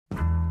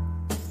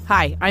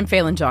Hi, I'm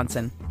Phelan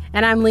Johnson.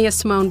 And I'm Leah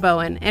Simone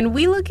Bowen, and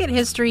we look at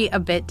history a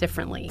bit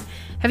differently.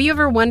 Have you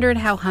ever wondered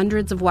how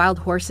hundreds of wild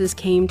horses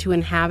came to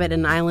inhabit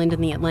an island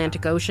in the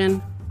Atlantic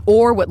Ocean?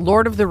 Or what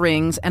Lord of the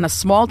Rings and a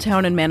small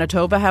town in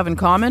Manitoba have in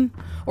common?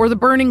 Or the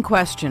burning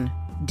question,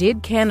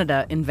 did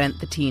Canada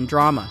invent the teen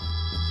drama?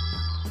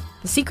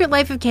 The Secret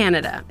Life of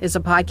Canada is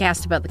a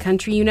podcast about the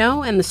country you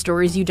know and the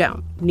stories you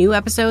don't. New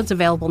episodes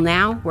available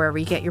now wherever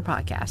you get your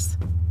podcasts.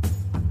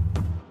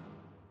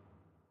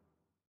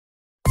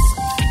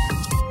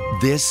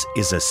 This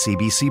is a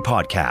CBC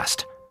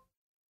podcast.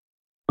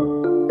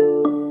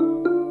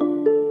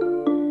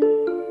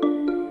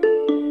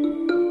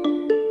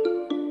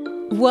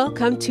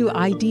 Welcome to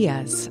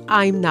Ideas.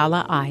 I'm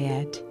Nala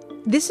Ayed.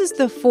 This is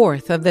the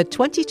fourth of the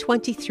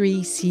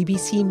 2023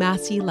 CBC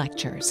Massey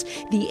Lectures,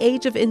 The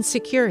Age of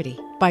Insecurity,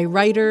 by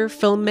writer,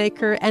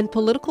 filmmaker, and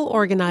political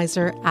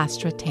organizer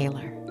Astra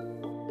Taylor.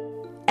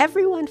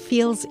 Everyone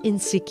feels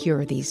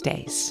insecure these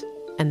days,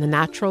 and the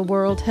natural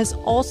world has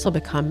also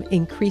become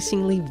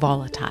increasingly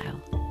volatile.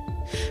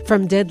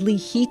 From deadly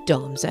heat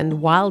domes and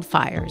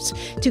wildfires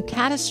to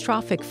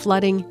catastrophic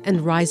flooding and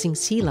rising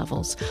sea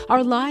levels,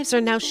 our lives are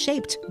now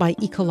shaped by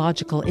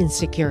ecological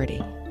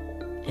insecurity.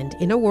 And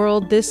in a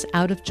world this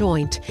out of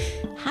joint,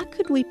 how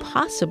could we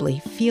possibly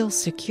feel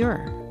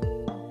secure?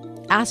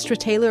 Astra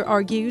Taylor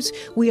argues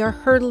we are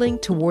hurtling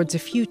towards a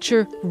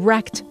future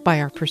wrecked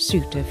by our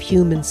pursuit of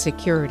human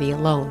security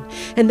alone,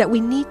 and that we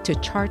need to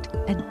chart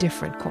a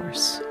different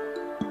course.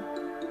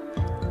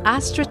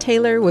 Astra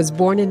Taylor was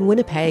born in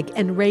Winnipeg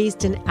and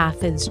raised in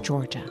Athens,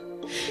 Georgia.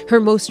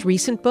 Her most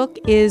recent book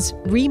is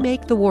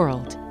Remake the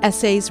World: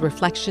 Essays,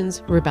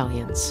 Reflections,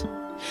 Rebellions.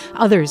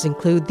 Others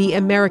include the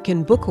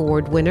American Book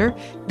Award winner,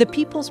 The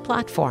People's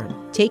Platform,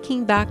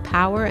 Taking Back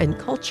Power and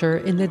Culture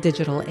in the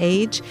Digital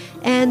Age,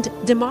 and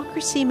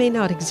Democracy May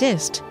Not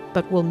Exist,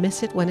 but We'll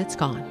Miss It When It's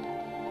Gone.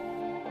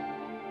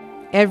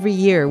 Every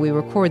year we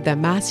record the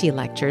Massey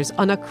Lectures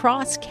on a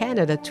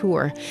cross-Canada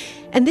tour,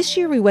 and this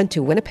year we went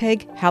to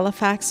Winnipeg,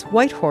 Halifax,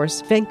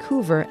 Whitehorse,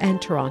 Vancouver, and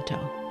Toronto.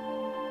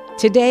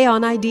 Today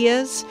on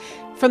Ideas,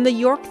 from the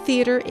York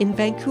Theatre in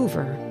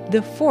Vancouver,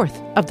 the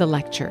fourth of the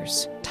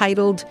lectures,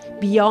 titled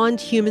Beyond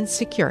Human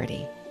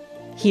Security.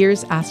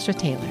 Here's Astra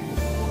Taylor.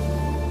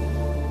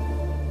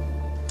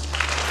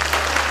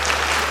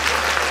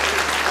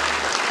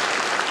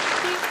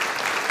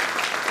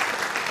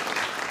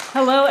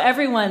 Hello,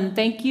 everyone.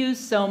 Thank you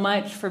so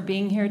much for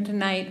being here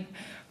tonight,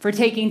 for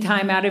taking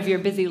time out of your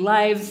busy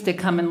lives to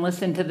come and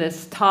listen to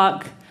this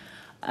talk.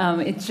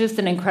 It's just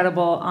an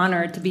incredible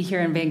honor to be here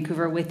in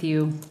Vancouver with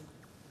you.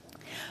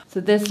 So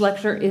this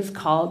lecture is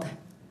called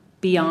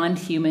Beyond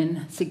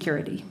Human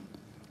Security.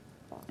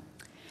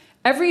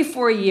 Every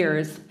 4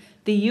 years,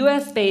 the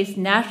US-based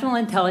National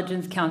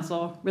Intelligence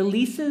Council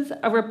releases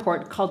a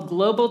report called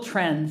Global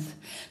Trends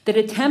that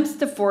attempts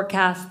to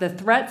forecast the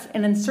threats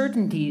and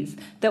uncertainties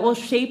that will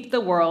shape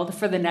the world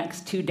for the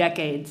next 2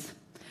 decades.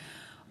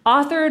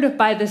 Authored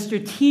by the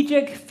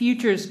Strategic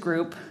Futures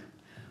Group,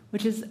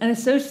 which is an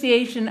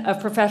association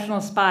of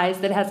professional spies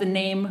that has a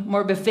name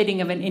more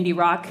befitting of an indie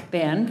rock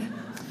band,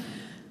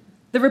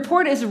 the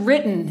report is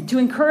written to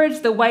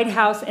encourage the White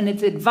House and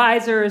its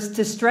advisors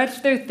to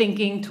stretch their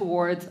thinking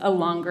towards a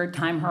longer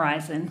time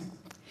horizon.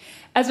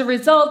 As a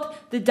result,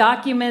 the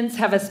documents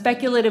have a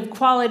speculative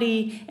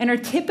quality and are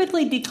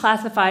typically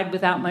declassified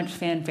without much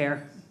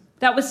fanfare.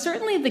 That was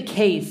certainly the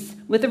case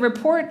with a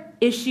report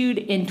issued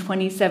in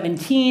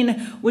 2017,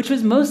 which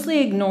was mostly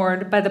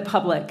ignored by the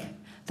public.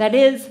 That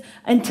is,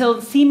 until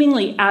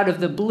seemingly out of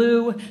the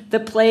blue, the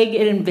plague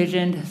it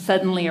envisioned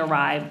suddenly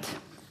arrived.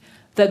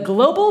 The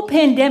global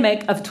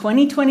pandemic of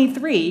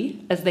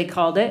 2023, as they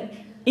called it,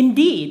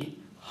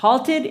 indeed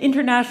halted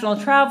international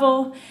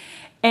travel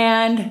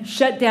and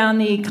shut down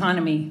the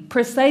economy,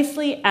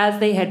 precisely as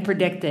they had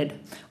predicted,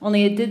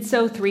 only it did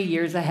so 3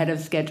 years ahead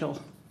of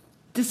schedule.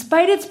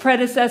 Despite its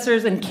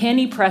predecessors and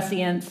canny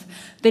prescience,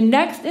 the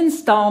next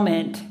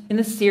installment in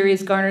the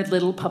series garnered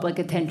little public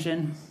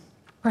attention,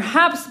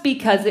 perhaps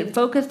because it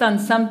focused on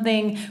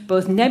something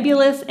both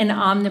nebulous and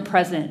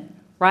omnipresent: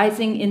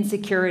 rising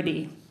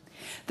insecurity.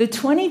 The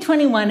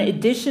 2021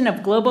 edition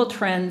of Global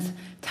Trends,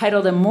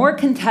 titled A More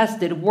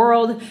Contested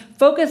World,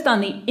 focused on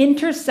the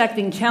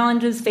intersecting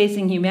challenges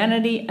facing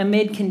humanity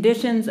amid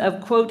conditions of,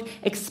 quote,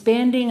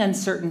 expanding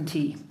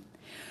uncertainty.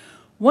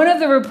 One of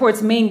the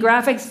report's main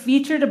graphics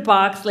featured a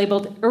box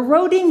labeled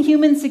Eroding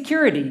Human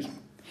Security,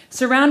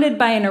 surrounded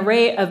by an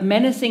array of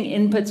menacing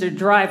inputs or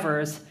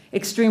drivers: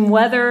 extreme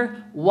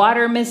weather,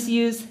 water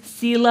misuse,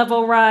 sea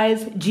level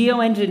rise,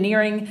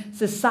 geoengineering,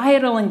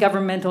 societal and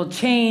governmental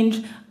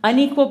change,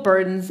 unequal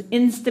burdens,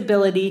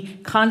 instability,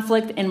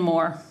 conflict, and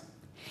more.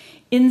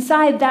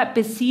 Inside that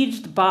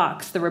besieged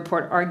box, the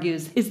report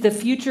argues, is the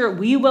future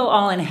we will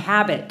all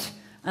inhabit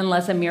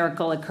unless a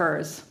miracle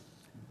occurs.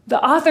 The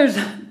authors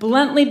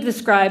bluntly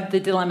describe the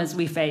dilemmas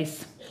we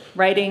face,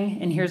 writing,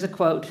 and here's a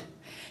quote,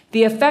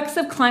 The effects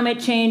of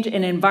climate change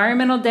and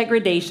environmental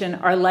degradation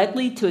are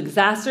likely to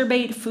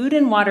exacerbate food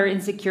and water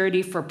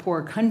insecurity for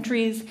poor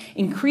countries,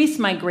 increase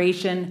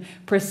migration,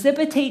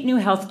 precipitate new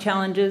health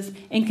challenges,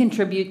 and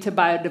contribute to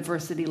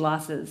biodiversity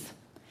losses.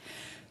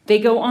 They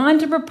go on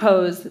to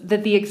propose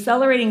that the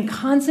accelerating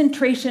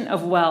concentration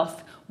of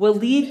wealth will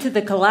lead to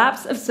the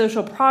collapse of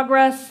social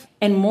progress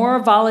and more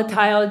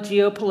volatile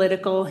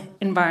geopolitical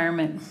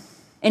environment.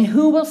 And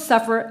who will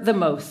suffer the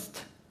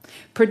most?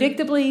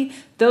 Predictably,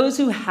 those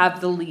who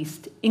have the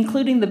least,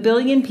 including the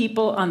billion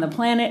people on the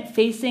planet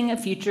facing a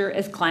future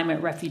as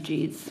climate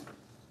refugees.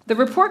 The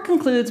report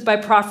concludes by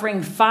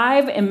proffering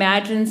 5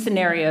 imagined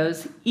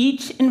scenarios,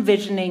 each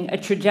envisioning a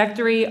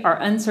trajectory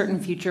our uncertain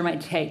future might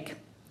take.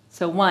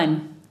 So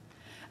 1,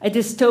 a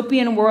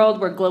dystopian world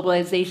where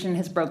globalization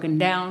has broken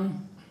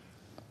down.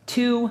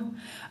 2,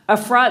 a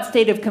fraught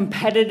state of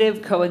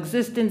competitive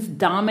coexistence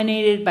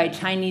dominated by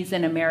Chinese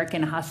and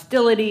American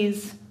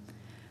hostilities.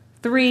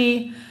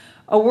 3,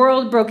 a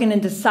world broken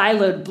into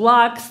siloed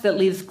blocks that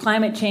leaves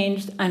climate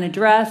change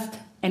unaddressed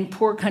and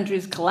poor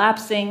countries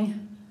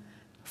collapsing.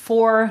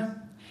 4,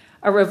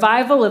 a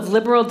revival of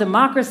liberal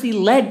democracy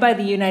led by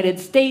the United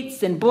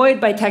States and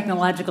buoyed by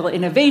technological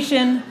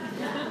innovation.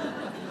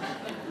 That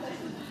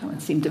one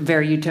seemed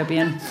very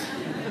utopian.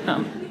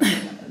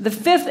 The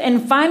 5th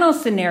and final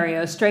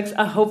scenario strikes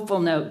a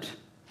hopeful note.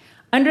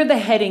 Under the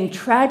heading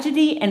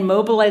Tragedy and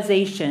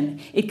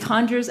Mobilization, it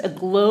conjures a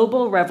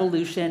global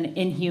revolution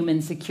in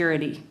human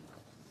security.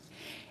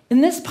 In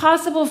this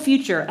possible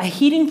future, a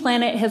heating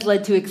planet has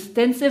led to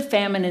extensive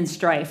famine and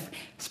strife,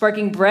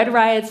 sparking bread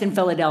riots in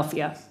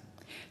Philadelphia.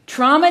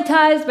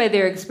 Traumatized by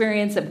their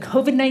experience of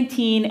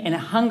COVID-19 and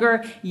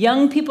hunger,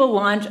 young people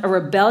launch a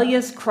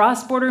rebellious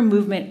cross-border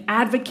movement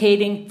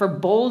advocating for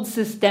bold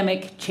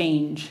systemic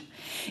change,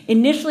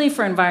 initially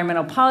for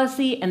environmental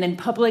policy and then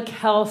public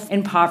health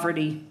and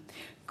poverty.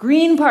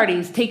 Green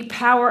parties take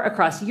power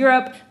across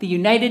Europe, the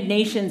United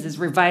Nations is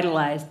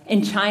revitalized,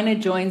 and China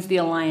joins the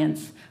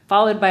alliance,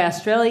 followed by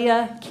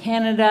Australia,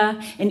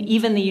 Canada, and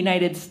even the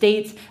United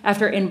States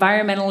after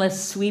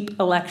environmentalists sweep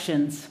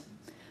elections.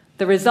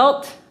 The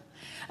result?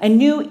 A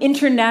new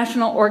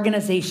international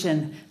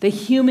organization, the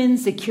Human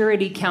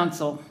Security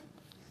Council.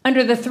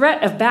 Under the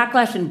threat of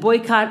backlash and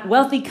boycott,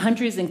 wealthy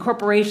countries and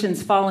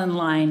corporations fall in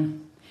line.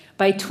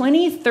 By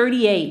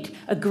 2038,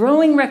 a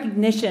growing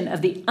recognition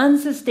of the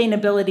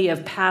unsustainability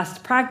of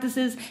past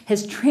practices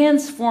has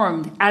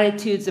transformed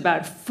attitudes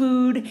about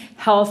food,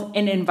 health,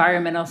 and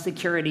environmental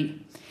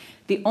security.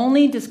 The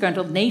only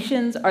disgruntled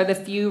nations are the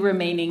few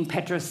remaining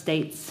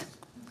petrostates.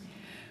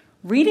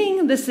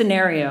 Reading the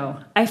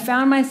scenario, I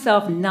found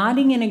myself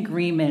nodding in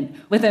agreement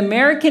with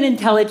American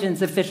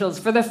intelligence officials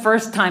for the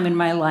first time in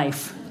my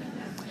life.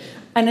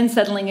 An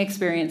unsettling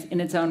experience in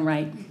its own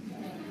right.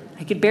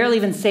 I could barely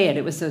even say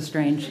it was so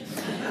strange.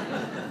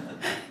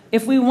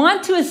 If we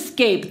want to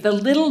escape the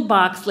little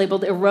box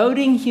labeled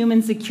eroding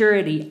human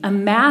security, a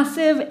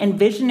massive and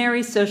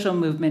visionary social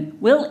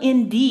movement will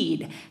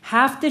indeed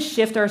have to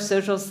shift our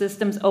social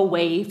systems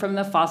away from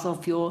the fossil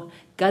fuel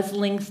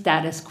guzzling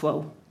status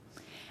quo.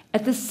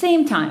 At the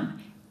same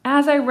time,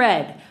 as I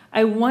read,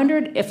 I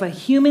wondered if a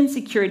Human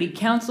Security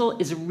Council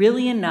is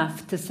really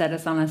enough to set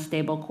us on a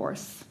stable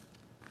course.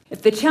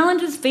 If the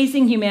challenges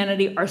facing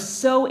humanity are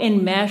so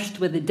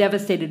enmeshed with a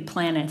devastated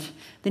planet,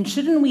 then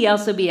shouldn't we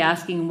also be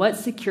asking what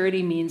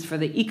security means for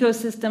the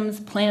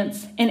ecosystems,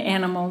 plants, and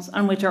animals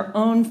on which our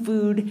own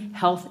food,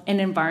 health, and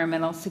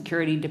environmental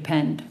security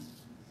depend?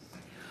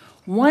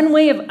 One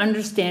way of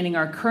understanding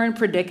our current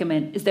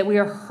predicament is that we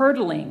are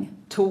hurtling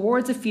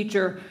towards a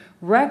future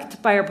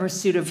wrecked by our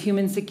pursuit of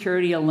human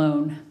security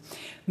alone.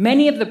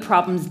 Many of the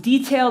problems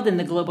detailed in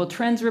the Global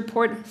Trends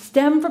report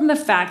stem from the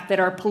fact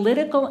that our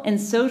political and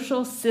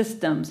social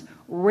systems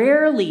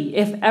rarely,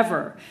 if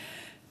ever,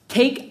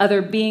 take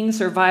other beings'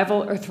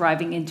 survival or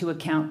thriving into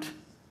account.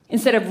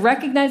 Instead of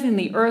recognizing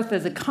the earth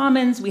as a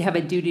commons we have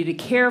a duty to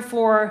care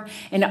for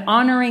and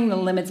honoring the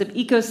limits of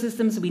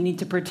ecosystems we need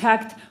to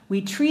protect,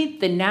 we treat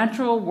the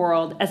natural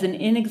world as an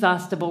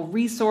inexhaustible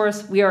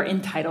resource we are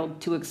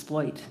entitled to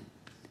exploit.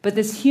 But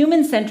this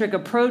human-centric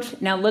approach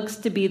now looks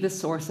to be the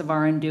source of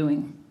our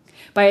undoing.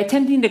 By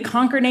attempting to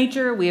conquer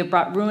nature, we have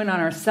brought ruin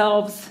on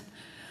ourselves.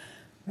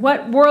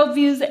 What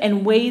worldviews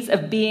and ways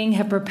of being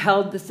have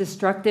propelled this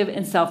destructive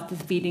and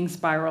self-defeating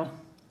spiral?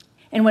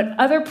 And what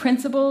other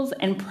principles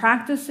and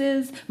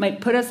practices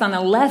might put us on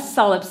a less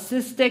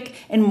solipsistic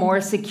and more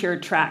secure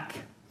track?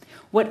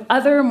 What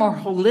other more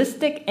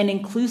holistic and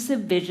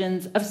inclusive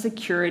visions of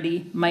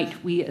security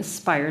might we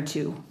aspire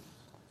to?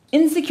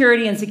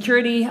 Insecurity and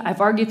security,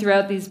 I've argued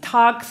throughout these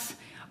talks,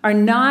 are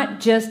not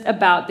just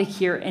about the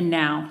here and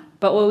now,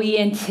 but what we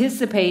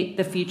anticipate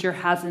the future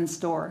has in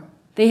store.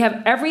 They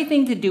have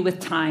everything to do with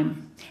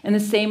time, and the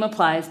same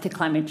applies to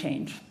climate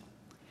change.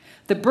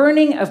 The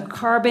burning of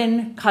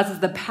carbon causes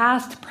the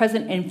past,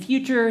 present, and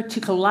future to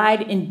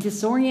collide in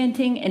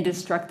disorienting and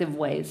destructive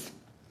ways.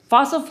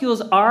 Fossil fuels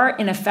are,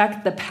 in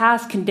effect, the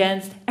past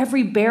condensed,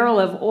 every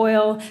barrel of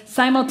oil,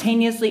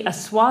 simultaneously a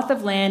swath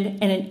of land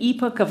and an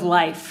epoch of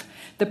life.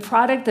 the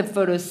product of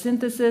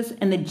photosynthesis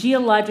and the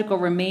geological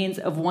remains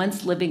of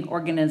once living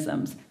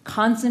organisms,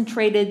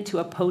 concentrated to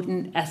a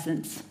potent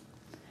essence.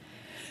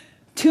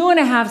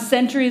 2.5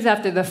 centuries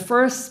after the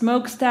first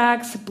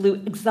smokestacks blew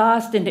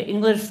exhaust into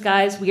English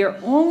skies, we are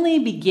only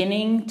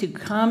beginning to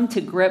come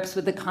to grips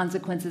with the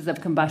consequences of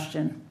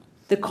combustion.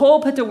 The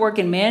coal put to work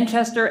in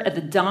Manchester at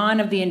the dawn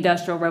of the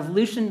Industrial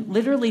Revolution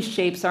literally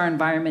shapes our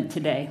environment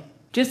today.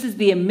 Just as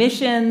the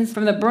emissions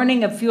from the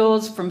burning of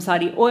fuels from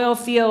Saudi oil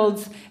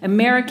fields,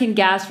 American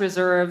gas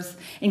reserves,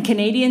 and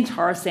Canadian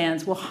tar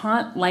sands will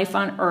haunt life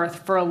on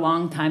Earth for a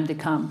long time to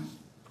come.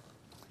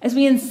 As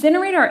we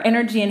incinerate our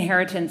energy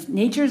inheritance,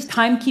 nature's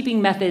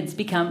timekeeping methods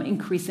become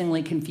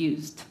increasingly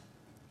confused.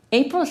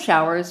 April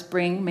showers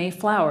bring May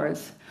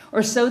flowers,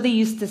 or so they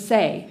used to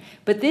say,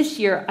 but this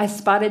year I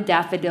spotted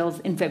daffodils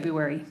in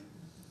February.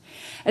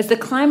 As the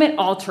climate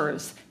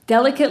alters,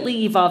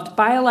 delicately evolved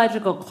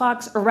biological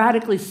clocks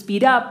erratically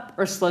speed up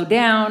or slow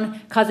down,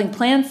 causing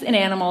plants and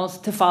animals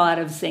to fall out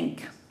of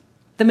sync.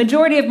 The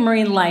majority of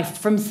marine life,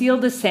 from seal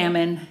to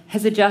salmon,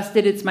 has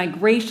adjusted its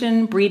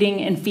migration,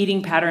 breeding, and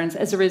feeding patterns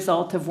as a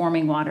result of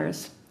warming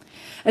waters.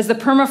 As the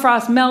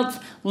permafrost melts,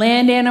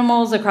 land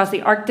animals across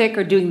the Arctic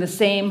are doing the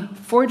same,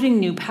 forging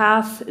new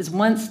paths as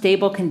once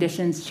stable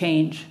conditions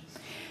change.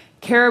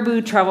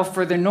 Caribou travel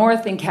further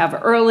north and calve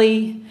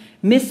early,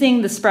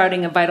 missing the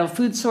sprouting of vital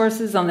food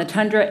sources on the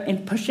tundra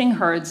and pushing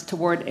herds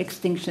toward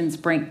extinction's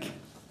brink.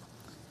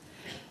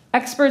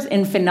 Experts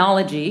in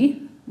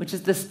phenology, which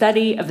is the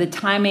study of the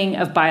timing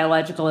of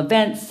biological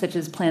events such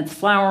as plants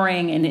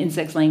flowering and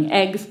insects laying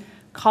eggs,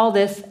 call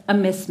this a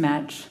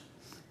mismatch.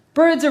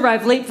 Birds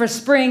arrive late for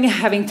spring,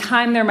 having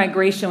timed their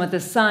migration with the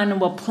sun,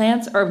 while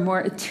plants are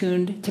more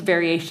attuned to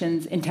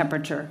variations in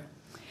temperature.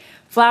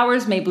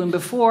 Flowers may bloom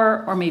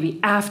before or maybe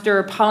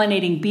after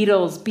pollinating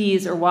beetles,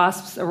 bees, or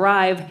wasps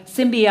arrive,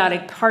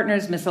 symbiotic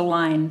partners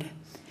misaligned.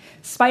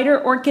 Spider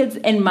orchids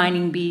and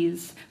mining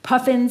bees,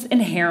 puffins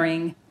and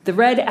herring, the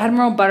red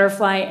admiral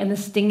butterfly and the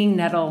stinging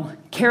nettle,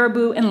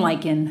 caribou and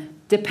lichen,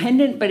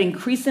 dependent but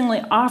increasingly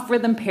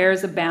off-rhythm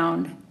pairs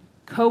abound,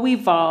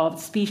 co-evolved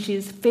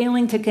species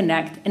failing to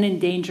connect and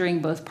endangering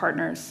both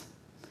partners.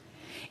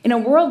 In a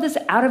world this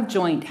out of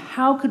joint,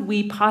 how could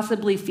we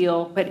possibly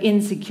feel but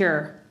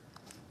insecure?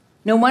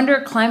 No wonder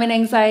climate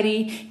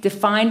anxiety,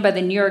 defined by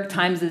the New York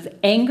Times as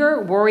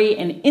anger, worry,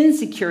 and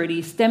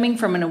insecurity stemming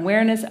from an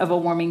awareness of a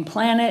warming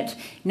planet,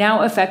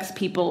 now affects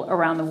people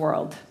around the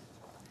world.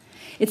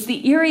 It's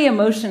the eerie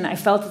emotion I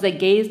felt as I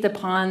gazed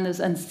upon those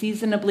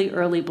unseasonably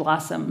early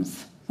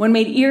blossoms, one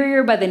made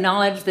eerier by the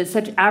knowledge that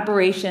such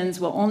aberrations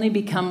will only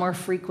become more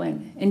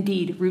frequent,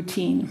 indeed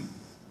routine.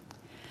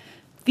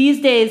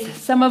 These days,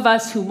 some of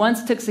us who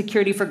once took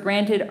security for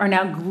granted are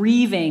now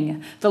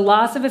grieving the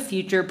loss of a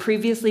future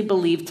previously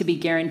believed to be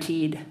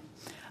guaranteed.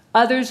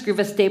 Others grieve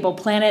a stable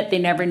planet they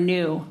never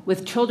knew,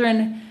 with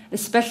children,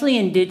 especially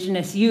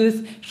indigenous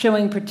youth,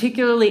 showing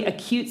particularly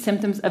acute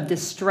symptoms of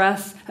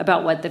distress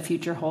about what the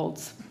future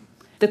holds.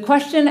 The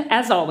question,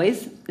 as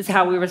always, is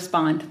how we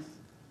respond.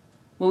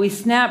 Will we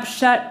snap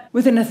shut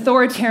with an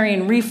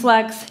authoritarian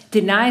reflex,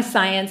 deny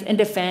science, and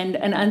defend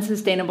an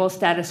unsustainable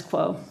status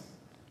quo?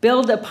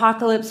 Build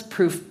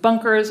apocalypse-proof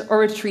bunkers, or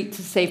retreat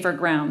to safer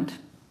ground?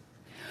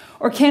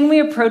 Or can we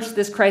approach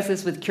this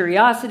crisis with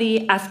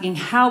curiosity, asking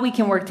how we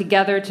can work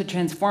together to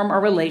transform our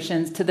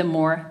relations to the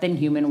more than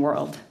human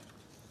world?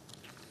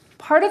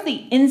 Part of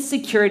the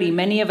insecurity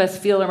many of us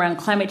feel around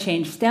climate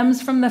change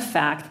stems from the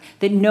fact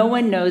that no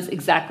one knows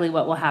exactly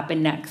what will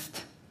happen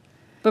next.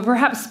 But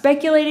perhaps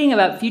speculating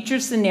about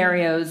future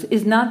scenarios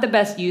is not the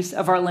best use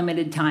of our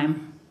limited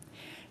time.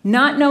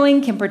 Not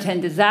knowing can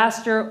portend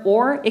disaster,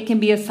 or it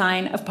can be a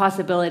sign of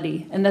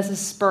possibility, and thus a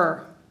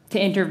spur to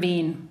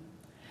intervene.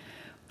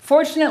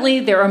 Fortunately,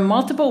 there are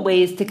multiple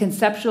ways to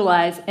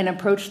conceptualize and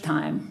approach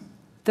time.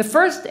 The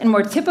first and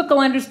more typical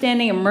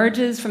understanding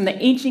emerges from the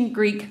ancient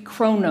Greek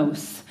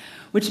chronos,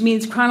 which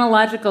means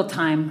chronological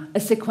time,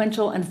 a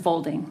sequential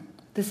unfolding.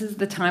 This is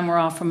the time we're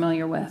all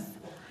familiar with.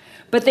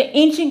 But the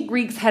ancient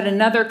Greeks had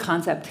another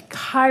concept,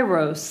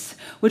 kairos,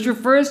 which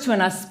refers to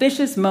an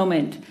auspicious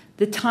moment,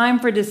 the time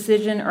for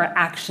decision or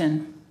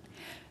action.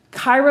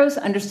 Kairos,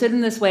 understood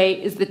in this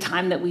way, is the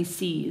time that we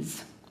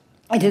seize.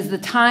 It is the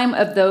time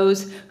of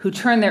those who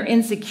turn their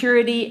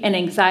insecurity and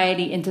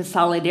anxiety into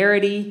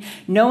solidarity,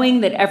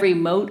 knowing that every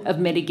mote of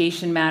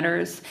mitigation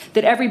matters,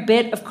 that every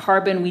bit of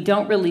carbon we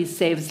don't release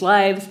saves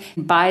lives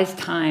and buys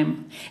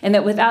time, and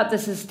that without the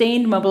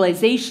sustained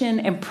mobilization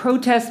and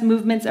protest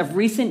movements of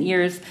recent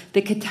years,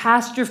 the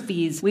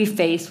catastrophes we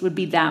face would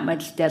be that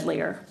much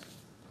deadlier.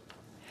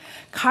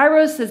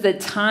 Kairos says that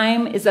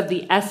time is of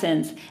the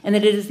essence and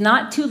that it is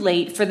not too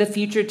late for the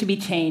future to be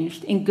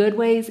changed in good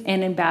ways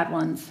and in bad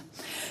ones.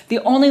 The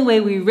only way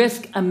we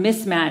risk a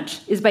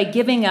mismatch is by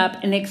giving up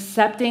and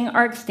accepting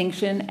our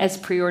extinction as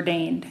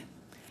preordained.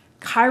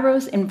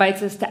 Kairos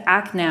invites us to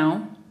act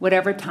now,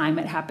 whatever time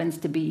it happens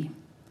to be.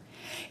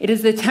 It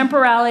is the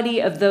temporality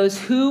of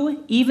those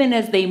who, even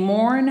as they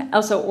mourn,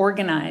 also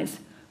organize,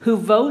 who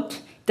vote,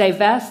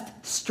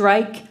 divest,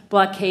 strike,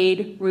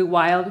 blockade,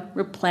 rewild,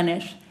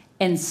 replenish,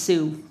 and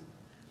sue.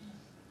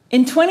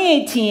 In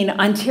 2018,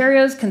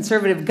 Ontario's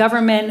Conservative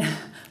government,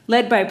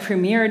 led by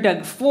Premier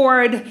Doug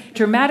Ford,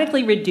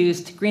 dramatically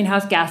reduced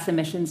greenhouse gas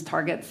emissions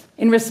targets.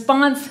 In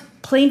response,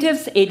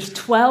 plaintiffs aged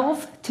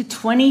 12 to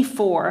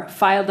 24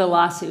 filed a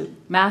lawsuit,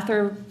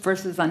 Mather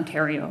versus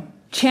Ontario,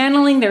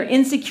 channeling their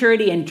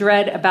insecurity and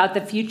dread about the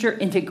future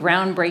into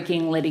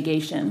groundbreaking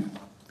litigation.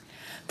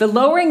 The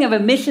lowering of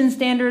emission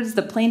standards,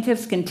 the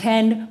plaintiffs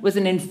contend, was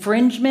an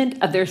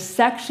infringement of their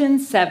Section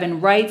 7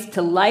 rights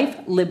to life,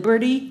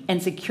 liberty,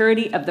 and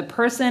security of the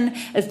person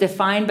as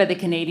defined by the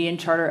Canadian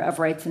Charter of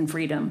Rights and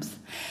Freedoms,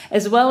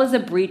 as well as a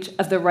breach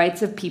of the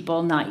rights of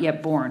people not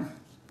yet born.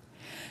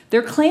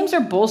 Their claims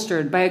are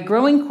bolstered by a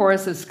growing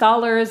chorus of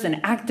scholars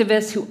and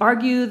activists who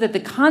argue that the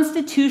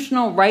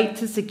constitutional right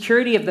to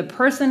security of the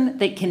person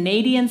that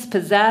Canadians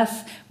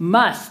possess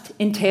must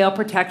entail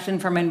protection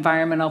from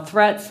environmental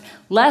threats,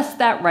 lest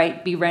that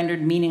right be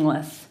rendered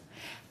meaningless.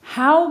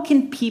 How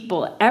can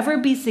people ever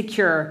be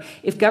secure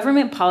if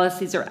government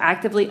policies are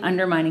actively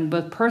undermining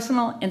both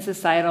personal and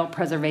societal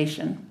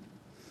preservation?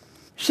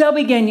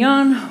 Shelby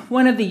Gagnon,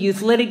 one of the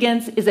youth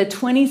litigants, is a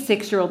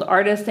 26-year-old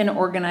artist and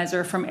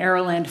organizer from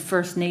Araland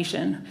First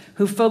Nation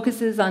who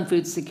focuses on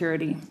food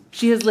security.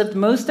 She has lived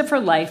most of her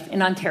life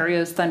in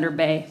Ontario's Thunder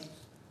Bay.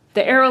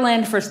 The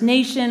Araland First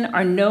Nation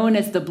are known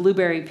as the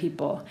Blueberry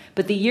People,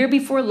 but the year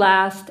before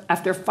last,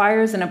 after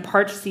fires and a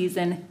parched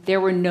season, there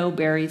were no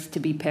berries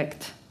to be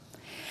picked.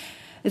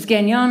 As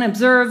Gagnon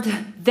observed,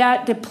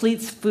 that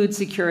depletes food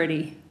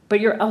security, but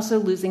you're also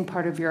losing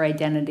part of your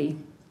identity.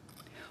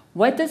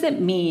 What does it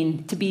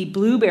mean to be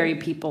blueberry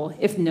people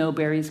if no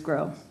berries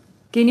grow?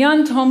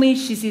 Gagnon told me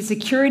she sees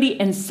security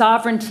and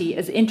sovereignty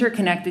as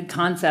interconnected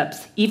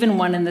concepts, even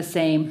one and the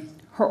same.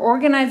 Her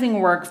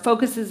organizing work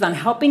focuses on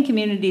helping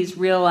communities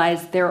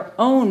realize their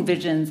own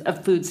visions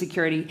of food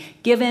security,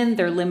 given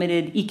their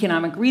limited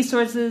economic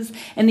resources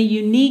and the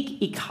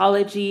unique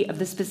ecology of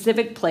the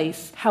specific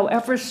place,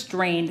 however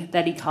strained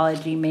that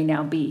ecology may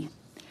now be.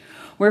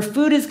 Where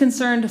food is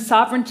concerned,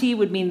 sovereignty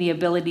would mean the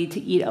ability to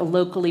eat a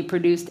locally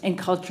produced and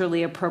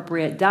culturally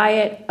appropriate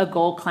diet, a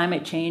goal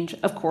climate change,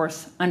 of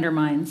course,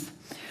 undermines.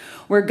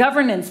 Where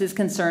governance is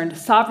concerned,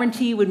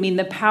 sovereignty would mean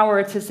the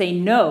power to say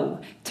no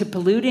to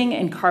polluting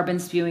and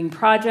carbon-spewing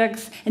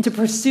projects and to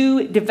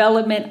pursue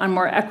development on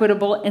more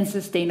equitable and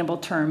sustainable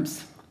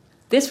terms.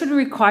 This would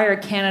require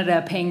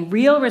Canada paying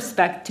real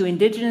respect to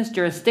Indigenous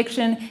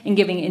jurisdiction and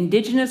giving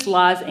Indigenous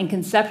laws and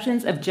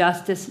conceptions of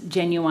justice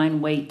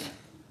genuine weight.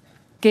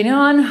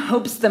 Gagnon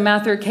hopes the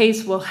Mather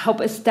case will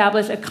help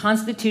establish a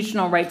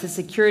constitutional right to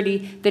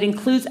security that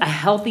includes a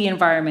healthy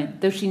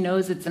environment, though she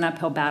knows it's an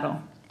uphill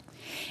battle.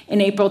 In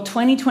April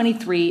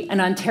 2023,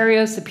 an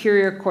Ontario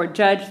Superior Court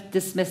judge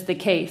dismissed the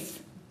case.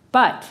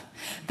 But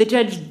the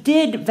judge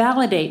did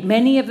validate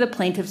many of the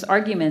plaintiff's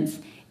arguments,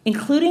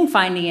 including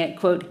finding it,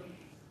 quote,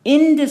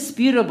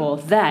 indisputable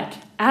that,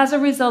 as a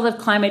result of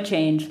climate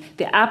change,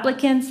 the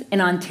applicants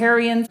and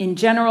Ontarians in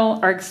general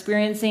are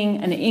experiencing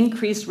an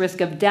increased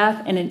risk of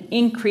death and an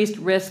increased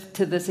risk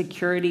to the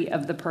security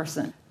of the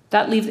person.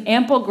 That leaves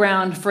ample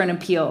ground for an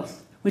appeal,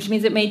 which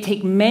means it may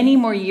take many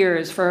more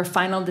years for a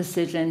final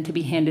decision to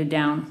be handed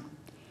down.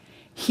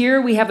 Here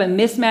we have a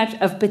mismatch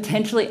of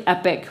potentially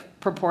epic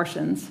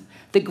proportions.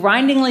 The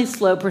grindingly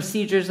slow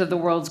procedures of the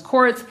world's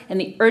courts and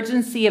the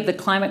urgency of the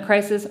climate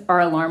crisis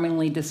are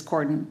alarmingly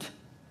discordant.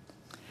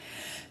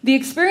 The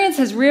experience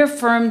has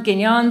reaffirmed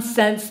Gagnon's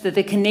sense that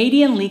the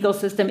Canadian legal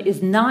system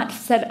is not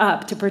set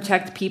up to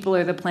protect people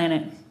or the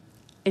planet.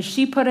 As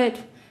she put it,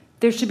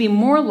 there should be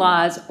more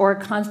laws or a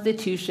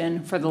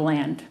constitution for the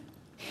land.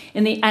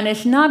 In the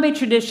Anishinaabe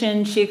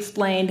tradition, she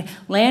explained,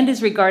 land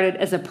is regarded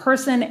as a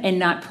person and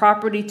not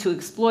property to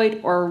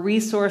exploit or a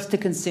resource to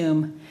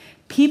consume.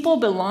 People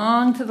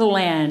belong to the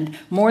land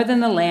more than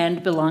the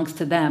land belongs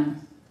to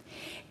them.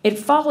 It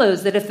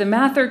follows that if the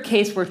Mather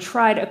case were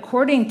tried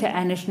according to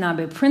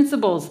Anishinaabe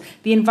principles,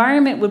 the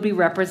environment would be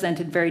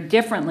represented very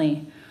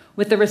differently,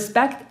 with the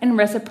respect and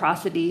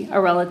reciprocity a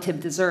relative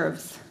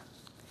deserves.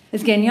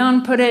 As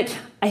Gagnon put it,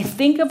 I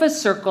think of a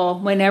circle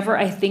whenever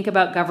I think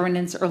about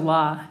governance or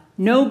law,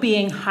 no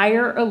being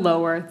higher or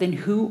lower than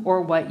who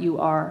or what you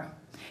are,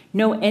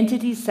 no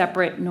entity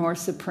separate nor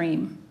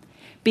supreme.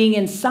 Being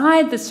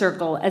inside the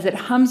circle as it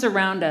hums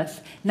around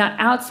us, not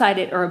outside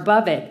it or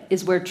above it,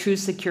 is where true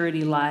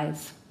security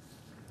lies.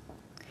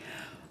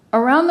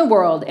 Around the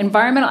world,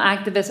 environmental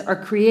activists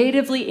are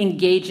creatively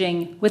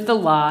engaging with the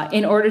law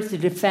in order to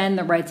defend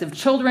the rights of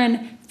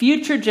children,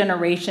 future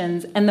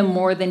generations, and the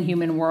more than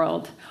human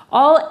world,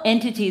 all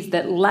entities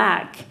that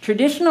lack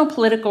traditional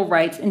political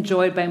rights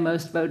enjoyed by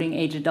most voting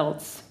age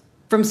adults.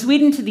 From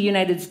Sweden to the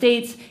United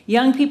States,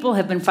 young people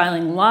have been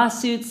filing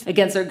lawsuits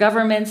against their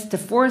governments to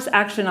force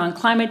action on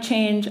climate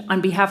change on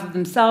behalf of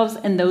themselves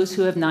and those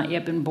who have not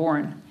yet been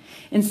born.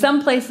 In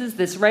some places,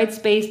 this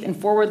rights-based and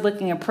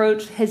forward-looking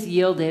approach has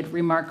yielded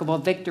remarkable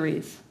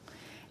victories.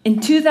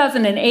 In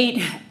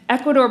 2008,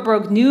 Ecuador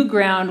broke new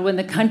ground when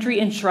the country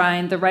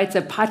enshrined the rights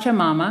of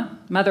Pachamama,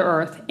 Mother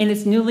Earth, in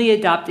its newly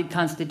adopted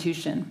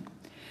constitution.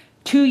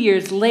 2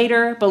 years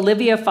later,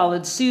 Bolivia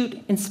followed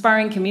suit,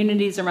 inspiring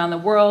communities around the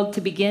world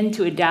to begin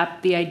to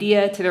adapt the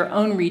idea to their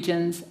own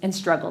regions and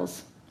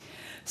struggles.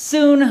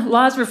 Soon,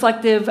 laws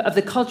reflective of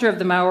the culture of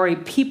the Maori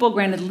people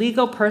granted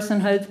legal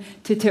personhood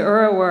to Te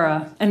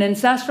Uruwera, an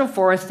ancestral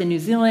forest in New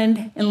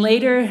Zealand, and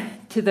later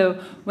to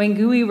the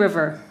Waiangui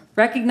River,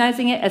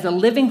 recognizing it as a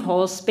living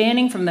whole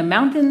spanning from the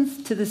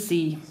mountains to the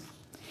sea.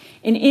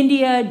 In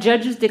India,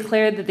 judges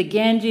declared that the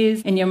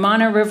Ganges and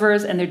Yamuna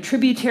rivers and their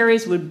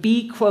tributaries would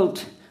be,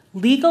 quote,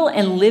 legal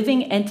and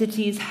living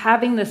entities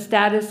having the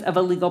status of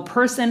a legal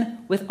person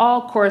with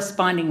all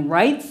corresponding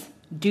rights,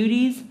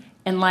 duties,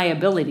 and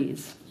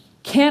liabilities.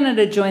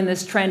 Canada joined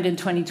this trend in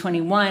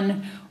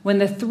 2021 when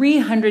the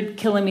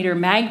 300-kilometer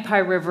Magpie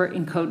River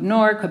in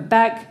Côte-Nord,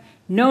 Quebec,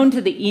 known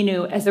to the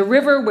Innu as a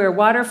river where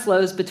water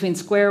flows between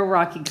square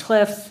rocky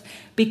cliffs,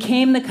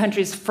 became the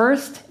country's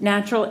first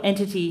natural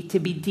entity to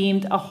be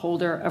deemed a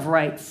holder of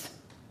rights.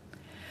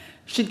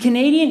 Should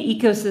Canadian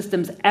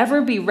ecosystems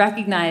ever be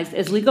recognized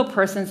as legal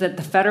persons at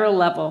the federal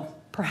level,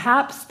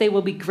 perhaps they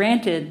will be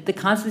granted the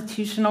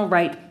constitutional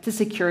right to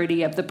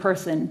security of the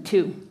person,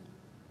 too.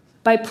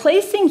 By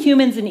placing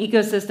humans and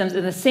ecosystems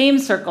in the same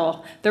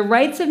circle, the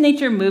rights of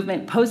nature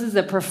movement poses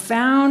a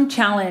profound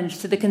challenge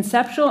to the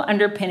conceptual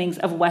underpinnings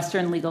of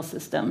Western legal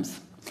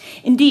systems.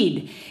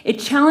 Indeed, it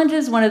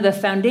challenges one of the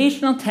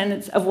foundational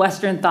tenets of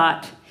Western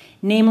thought,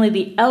 namely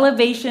the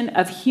elevation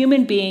of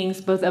human beings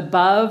both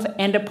above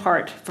and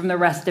apart from the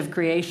rest of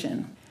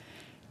creation.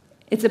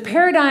 It's a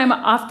paradigm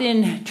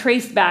often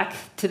traced back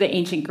to the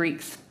ancient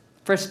Greeks,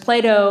 first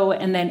Plato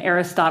and then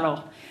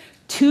Aristotle,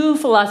 two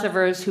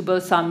philosophers who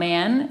both saw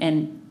man,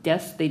 and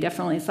yes, they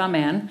definitely saw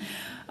man,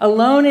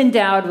 alone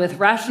endowed with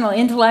rational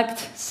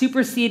intellect,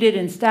 superseded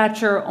in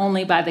stature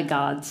only by the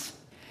gods.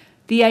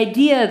 The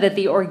idea that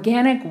the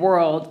organic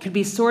world could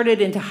be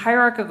sorted into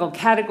hierarchical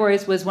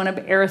categories was one of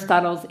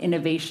Aristotle's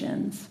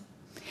innovations.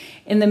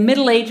 In the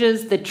Middle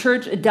Ages, the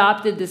church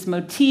adopted this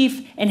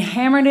motif and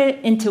hammered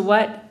it into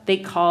what they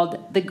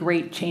called the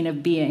Great Chain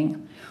of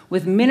Being,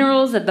 with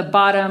minerals at the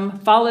bottom,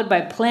 followed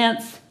by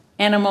plants,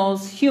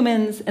 animals,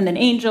 humans, and then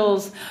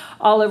angels,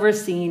 all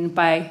overseen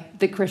by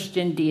the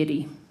Christian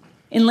deity.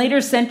 In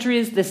later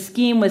centuries, the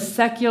scheme was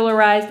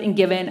secularized and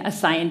given a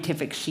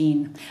scientific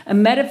sheen, a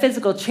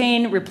metaphysical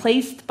chain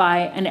replaced by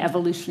an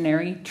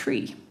evolutionary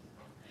tree.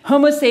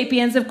 Homo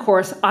sapiens, of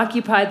course,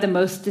 occupied the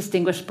most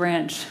distinguished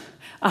branch,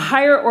 a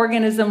higher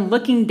organism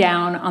looking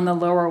down on the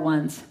lower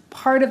ones,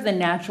 part of the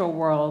natural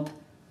world,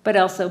 but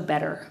also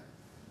better.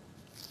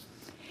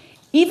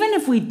 Even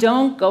if we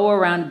don't go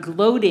around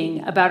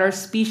gloating about our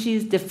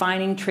species'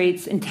 defining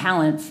traits and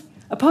talents,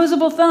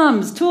 opposable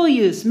thumbs, tool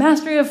use,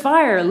 mastery of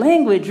fire,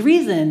 language,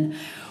 reason,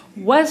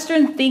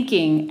 Western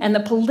thinking and the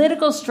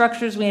political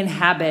structures we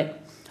inhabit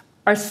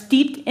are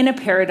steeped in a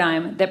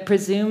paradigm that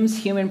presumes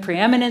human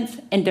preeminence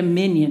and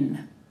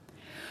dominion.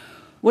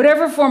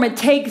 Whatever form it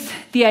takes,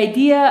 the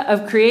idea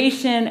of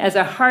creation as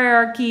a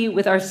hierarchy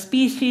with our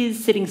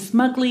species sitting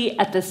smugly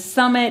at the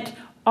summit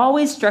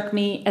always struck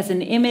me as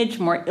an image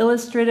more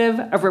illustrative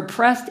of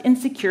repressed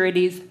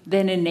insecurities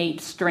than innate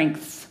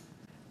strengths.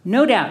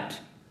 No doubt,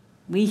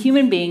 we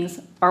human beings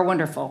are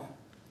wonderful,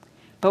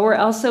 but we're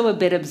also a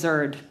bit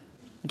absurd,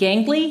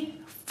 gangly,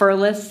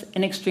 furless,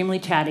 and extremely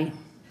chatty.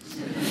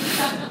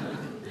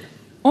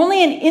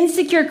 Only an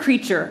insecure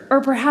creature, or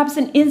perhaps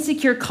an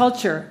insecure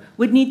culture,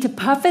 would need to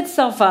puff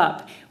itself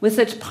up with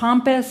such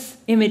pompous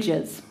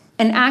images,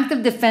 an act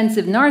of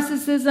defensive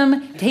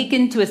narcissism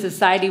taken to a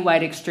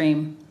society-wide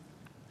extreme.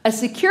 A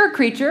secure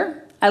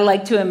creature, I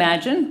like to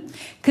imagine,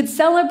 could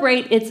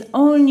celebrate its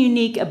own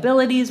unique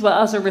abilities while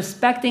also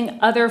respecting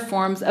other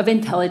forms of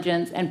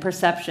intelligence and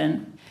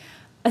perception.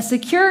 A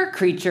secure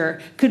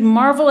creature could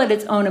marvel at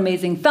its own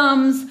amazing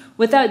thumbs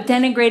without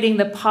denigrating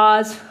the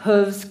paws,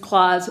 hooves,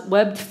 claws,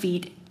 webbed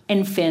feet,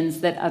 and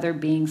fins that other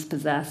beings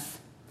possess.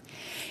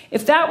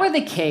 If that were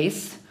the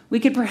case, we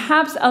could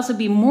perhaps also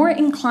be more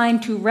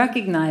inclined to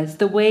recognize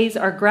the ways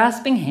our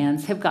grasping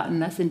hands have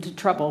gotten us into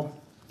trouble.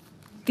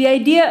 The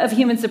idea of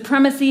human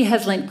supremacy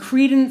has lent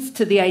credence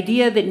to the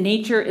idea that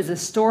nature is a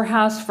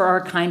storehouse for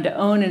our kind to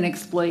own and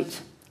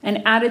exploit, an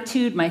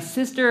attitude my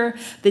sister,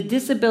 the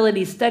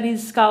disability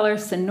studies scholar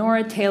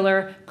Astra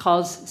Taylor,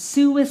 calls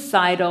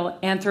suicidal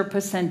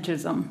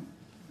anthropocentrism.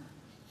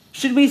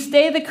 Should we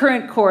stay the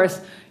current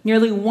course,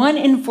 nearly 1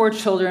 in 4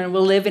 children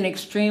will live in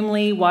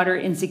extremely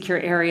water-insecure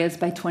areas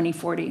by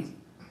 2040.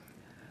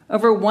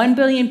 Over 1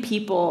 billion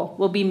people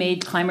will be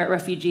made climate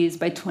refugees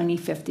by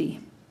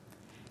 2050.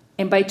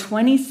 And by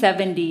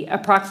 2070,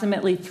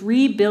 approximately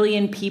 3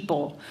 billion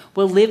people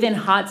will live in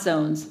hot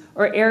zones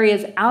or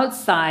areas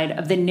outside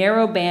of the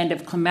narrow band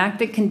of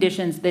climatic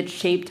conditions that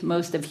shaped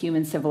most of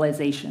human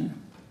civilization.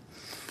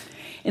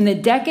 In the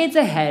decades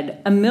ahead,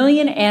 1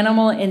 million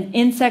animal and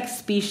insect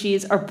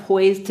species are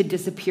poised to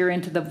disappear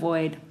into the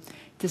void,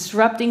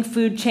 disrupting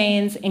food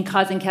chains and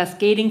causing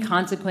cascading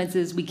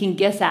consequences we can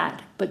guess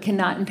at but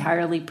cannot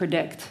entirely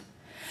predict.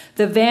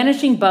 The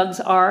vanishing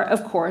bugs are,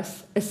 of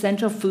course,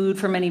 essential food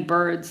for many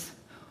birds.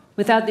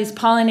 Without these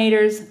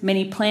pollinators,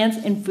 many plants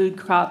and food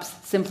crops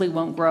simply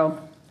won't grow.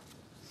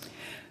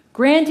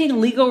 Granting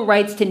legal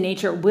rights to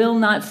nature will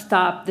not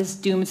stop this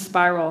doomed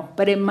spiral,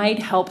 but it might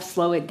help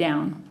slow it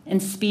down,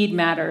 and speed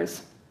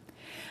matters.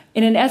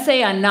 In an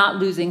essay on not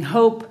losing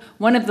hope,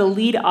 one of the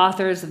lead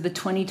authors of the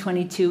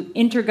 2022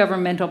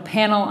 Intergovernmental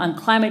Panel on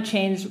Climate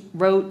Change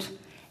wrote,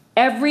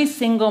 "Every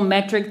single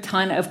metric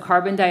ton of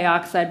carbon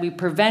dioxide we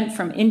prevent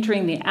from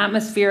entering the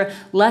atmosphere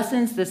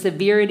lessens the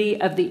severity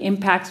of the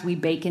impacts we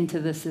bake into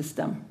the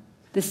system.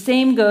 The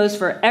same goes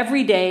for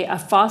every day a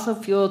fossil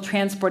fuel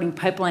transporting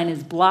pipeline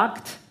is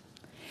blocked,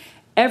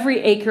 every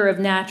acre of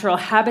natural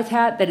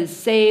habitat that is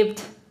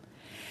saved,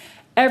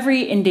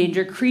 every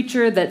endangered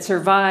creature that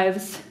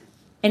survives,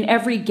 and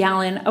every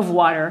gallon of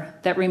water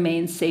that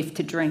remains safe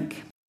to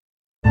drink."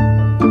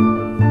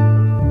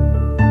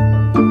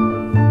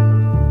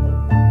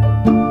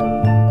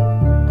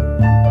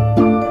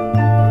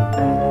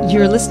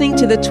 You're listening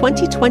to the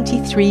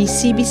 2023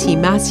 CBC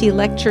Massey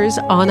Lectures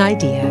on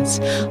Ideas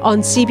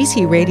on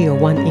CBC Radio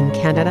 1 in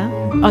Canada,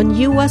 on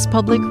U.S.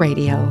 Public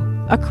Radio,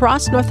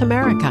 across North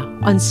America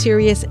on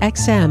Sirius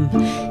XM,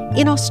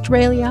 in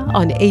Australia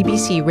on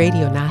ABC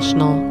Radio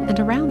National, and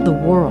around the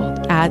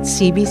world at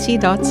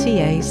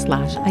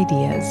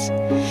cbc.ca/ideas.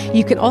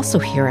 You can also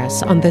hear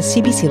us on the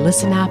CBC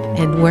Listen app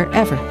and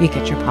wherever you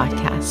get your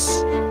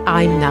podcasts.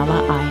 I'm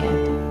Nala Ayed.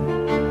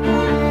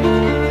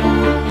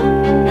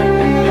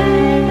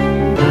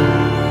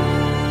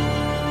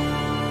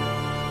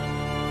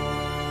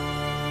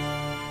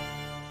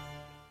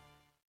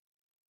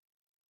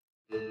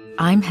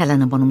 I'm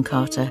Helena Bonham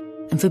Carter,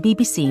 and for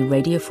BBC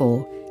Radio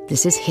 4,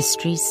 this is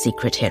History's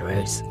Secret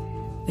Heroes,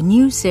 a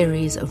new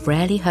series of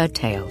rarely heard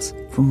tales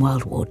from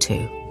World War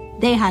II.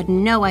 They had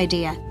no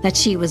idea that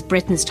she was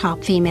Britain's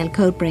top female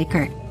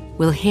codebreaker.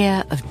 We'll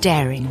hear of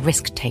daring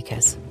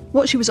risk-takers.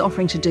 What she was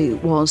offering to do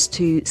was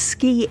to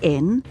ski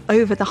in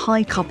over the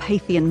high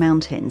Carpathian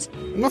Mountains.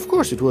 Of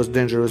course it was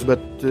dangerous, but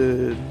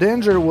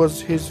danger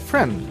was his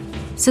friend.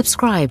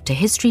 Subscribe to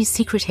History's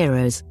Secret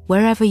Heroes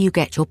wherever you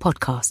get your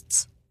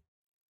podcasts.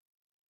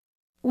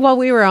 While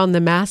we were on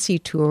the Massey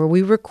tour,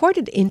 we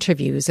recorded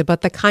interviews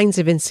about the kinds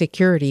of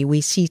insecurity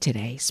we see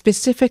today,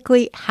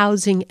 specifically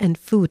housing and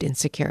food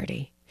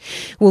insecurity.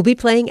 We'll be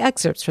playing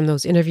excerpts from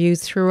those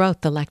interviews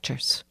throughout the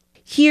lectures.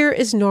 Here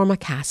is Norma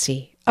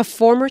Cassie, a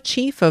former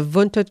chief of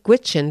Vuntut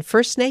Gwitchin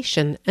First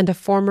Nation and a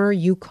former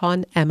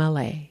Yukon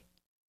MLA.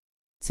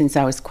 Since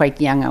I was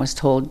quite young, I was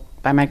told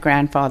by my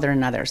grandfather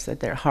and others that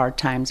their hard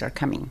times are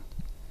coming.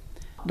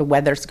 The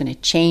weather's going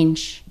to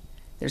change.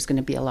 There's going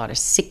to be a lot of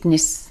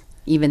sickness.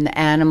 Even the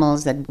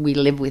animals that we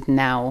live with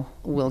now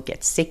will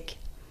get sick,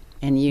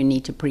 and you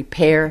need to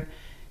prepare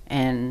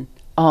and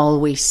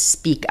always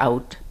speak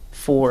out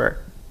for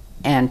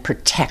and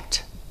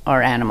protect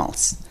our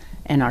animals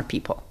and our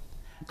people.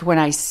 When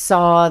I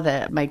saw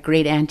my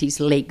great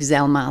auntie's lake,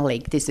 Zelma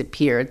Lake,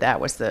 disappear,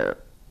 that was the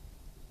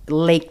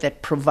lake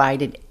that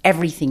provided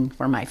everything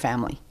for my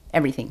family,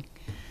 everything.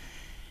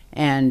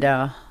 And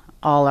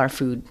all our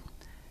food,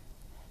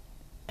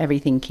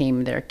 everything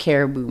came there,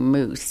 caribou,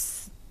 moose,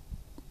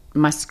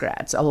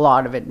 muskrats, a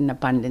lot of it in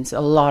abundance, a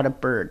lot of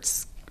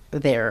birds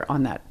there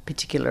on that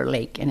particular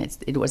lake, and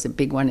it was a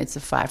big one. It's a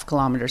 5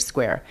 kilometer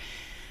square,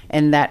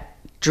 and that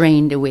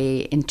drained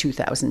away in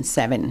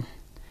 2007.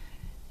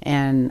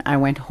 And I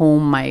went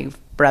home. My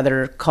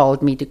brother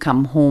called me to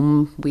come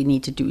home. We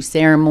need to do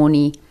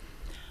ceremony.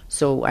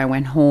 So I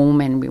went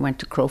home and we went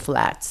to Crow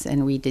Flats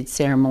and we did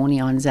ceremony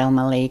on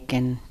Zelma Lake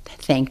and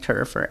thanked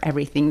her for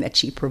everything that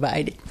she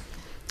provided.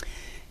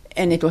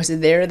 And it was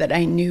there that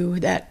I knew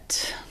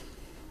that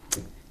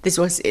this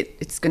was it.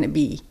 It's going to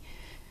be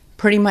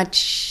pretty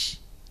much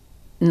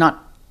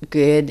not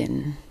good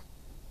in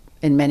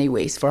many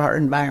ways for our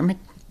environment.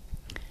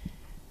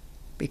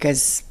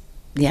 Because,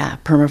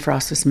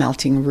 permafrost was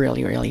melting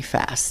really, really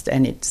fast.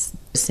 And it's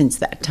since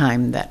that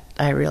time that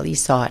I really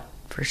saw it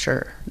for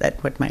sure,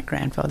 that what my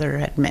grandfather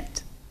had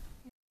meant.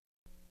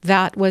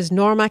 That was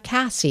Norma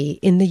Cassie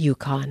in the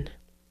Yukon.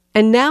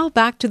 And now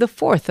back to the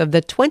fourth of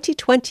the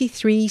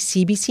 2023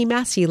 CBC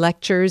Massey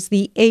Lectures,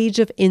 The Age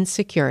of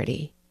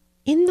Insecurity.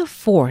 In the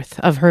fourth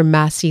of her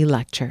Massey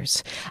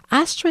Lectures,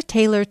 Astra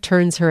Taylor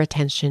turns her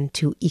attention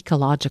to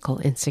ecological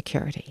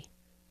insecurity.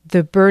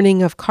 The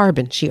burning of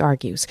carbon, she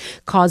argues,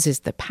 causes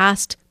the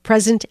past,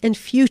 present, and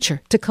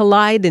future to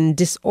collide in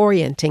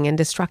disorienting and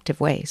destructive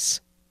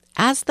ways.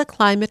 As the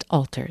climate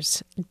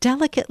alters,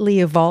 delicately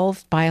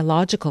evolved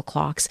biological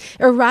clocks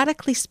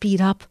erratically speed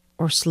up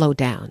or slow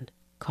down,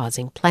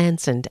 causing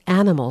plants and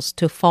animals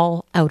to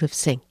fall out of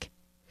sync.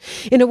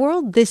 In a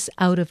world this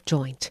out of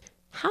joint,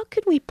 how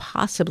could we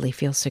possibly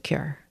feel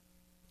secure?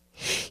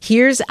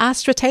 Here's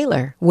Astra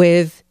Taylor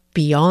with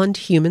Beyond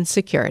Human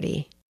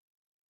Security.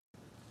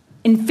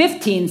 In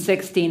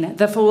 1516,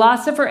 the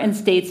philosopher and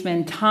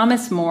statesman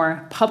Thomas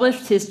More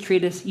published his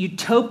treatise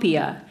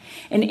Utopia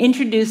and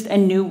introduced a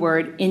new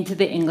word into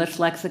the English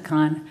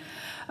lexicon,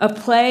 a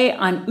play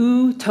on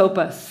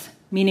topos,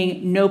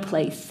 meaning no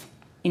place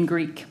in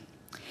Greek.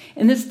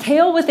 In this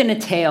tale within a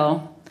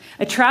tale,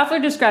 a traveler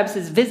describes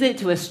his visit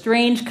to a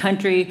strange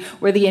country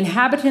where the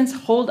inhabitants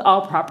hold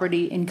all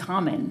property in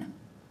common.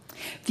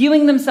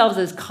 Viewing themselves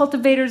as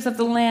cultivators of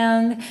the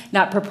land,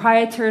 not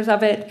proprietors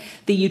of it,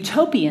 the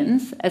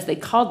utopians, as they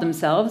called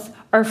themselves,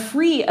 are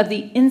free of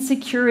the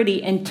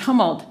insecurity and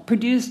tumult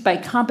produced by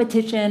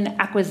competition,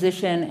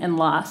 acquisition, and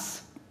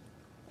loss.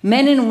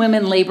 Men and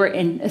women labor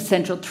in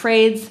essential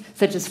trades,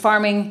 such as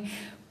farming,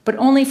 but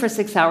only for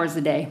 6 hours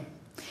a day,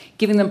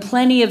 giving them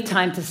plenty of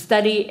time to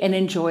study and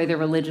enjoy their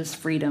religious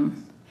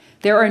freedom.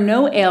 There are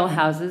no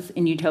alehouses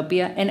in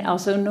Utopia, and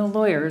also no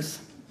lawyers.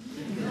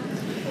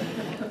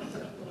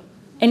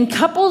 And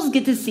couples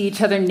get to see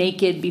each other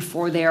naked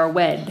before they are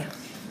wed.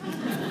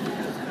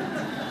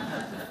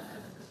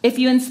 If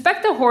you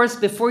inspect a horse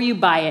before you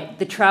buy it,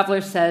 the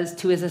traveler says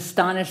to his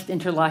astonished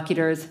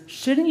interlocutors,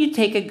 shouldn't you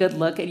take a good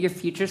look at your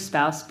future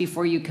spouse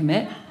before you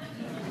commit?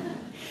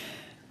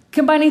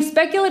 Combining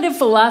speculative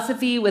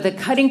philosophy with a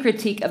cutting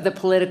critique of the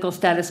political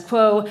status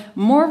quo,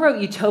 Moore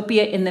wrote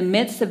Utopia in the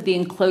midst of the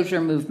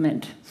enclosure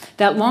movement,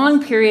 that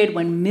long period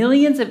when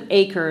millions of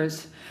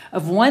acres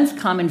of once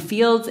common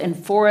fields and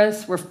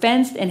forests were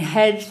fenced and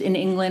hedged in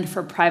England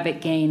for private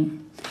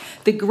gain.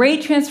 The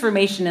great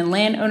transformation in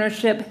land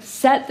ownership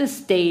set the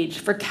stage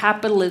for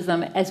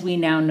capitalism as we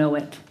now know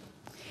it.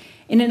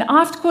 In an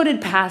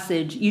oft-quoted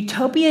passage,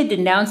 Utopia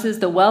denounces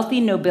the wealthy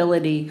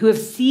nobility who have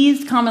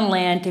seized common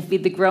land to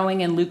feed the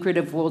growing and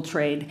lucrative wool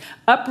trade,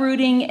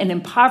 uprooting and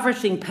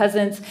impoverishing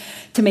peasants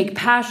to make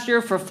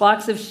pasture for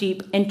flocks of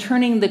sheep and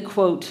turning the,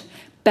 quote,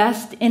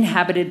 best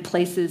inhabited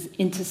places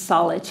into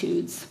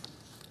solitudes.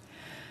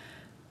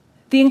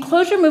 The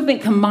enclosure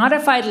movement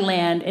commodified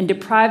land and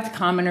deprived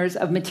commoners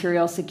of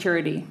material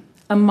security,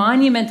 a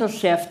monumental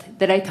shift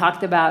that I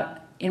talked about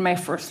in my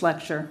first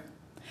lecture.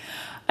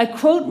 I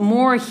quote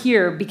Moore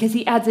here because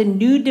he adds a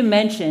new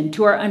dimension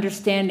to our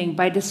understanding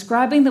by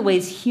describing the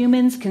ways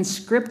humans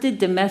conscripted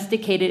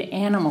domesticated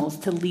animals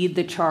to lead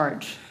the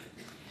charge.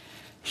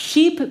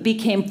 Sheep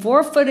became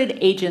four-footed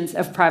agents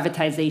of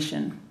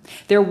privatization,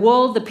 their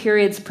wool the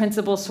period's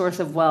principal source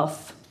of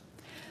wealth.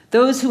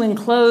 Those who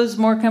enclosed,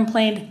 Moore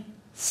complained,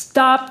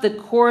 stop the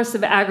course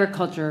of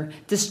agriculture,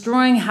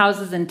 destroying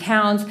houses and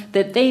towns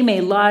that they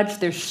may lodge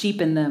their sheep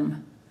in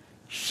them.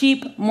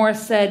 Sheep, Moore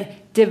said,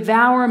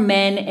 devour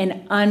men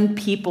and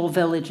unpeople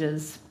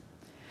villages.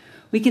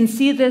 We can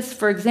see this,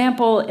 for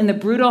example, in the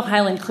brutal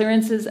highland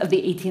clearances of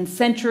the 18th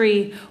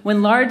century,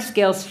 when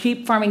large-scale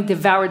sheep farming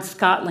devoured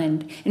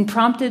Scotland and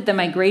prompted the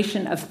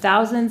migration of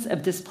thousands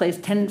of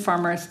displaced tenant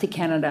farmers to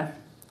Canada.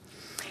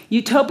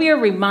 Utopia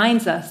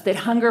reminds us that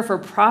hunger for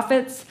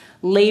profits,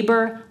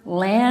 labor,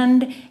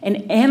 land,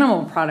 and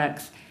animal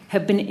products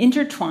have been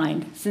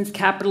intertwined since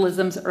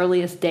capitalism's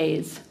earliest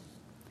days.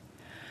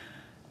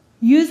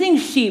 Using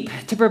sheep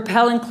to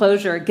propel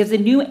enclosure gives a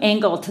new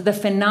angle to the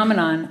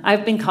phenomenon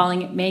I've been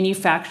calling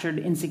manufactured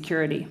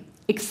insecurity,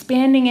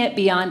 expanding it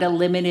beyond a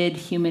limited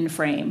human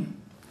frame.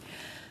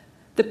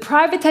 The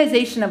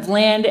privatization of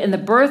land and the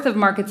birth of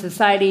market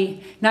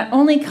society not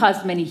only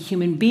caused many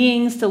human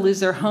beings to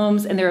lose their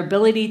homes and their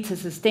ability to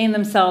sustain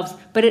themselves,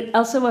 but it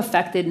also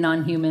affected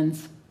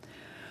non-humans.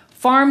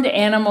 Farmed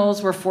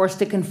animals were forced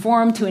to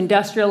conform to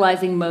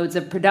industrializing modes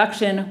of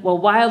production, while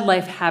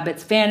wildlife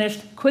habits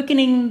vanished,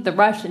 quickening the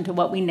rush into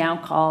what we now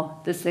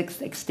call the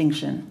sixth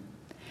extinction.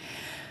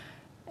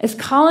 As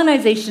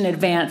colonization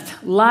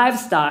advanced,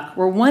 livestock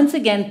were once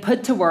again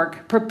put to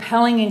work,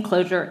 propelling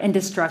enclosure and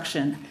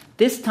destruction,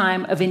 this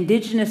time of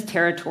indigenous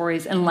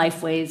territories and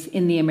lifeways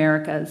in the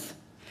Americas.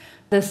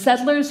 The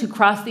settlers who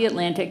crossed the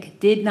Atlantic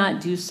did not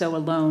do so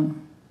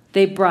alone.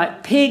 They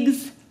brought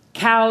pigs,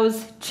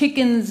 cows,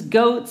 chickens,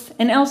 goats,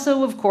 and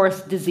also, of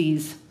course,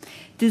 disease.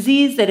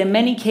 Disease that in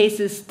many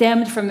cases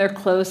stemmed from their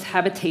close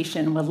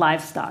habitation with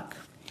livestock.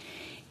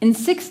 In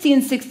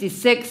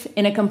 1666,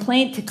 in a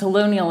complaint to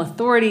colonial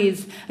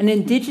authorities, an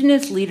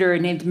indigenous leader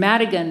named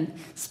Madigan,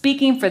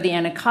 speaking for the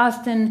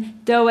Anacostan,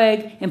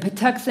 Doeg, and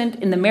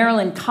Patuxent in the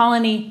Maryland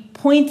colony,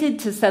 pointed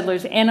to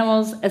settlers'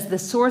 animals as the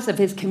source of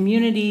his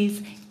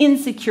community's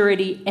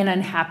insecurity and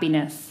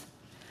unhappiness.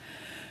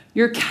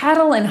 Your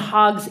cattle and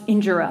hogs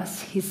injure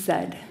us, he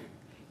said.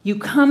 You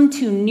come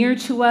too near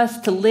to us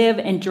to live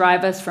and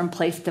drive us from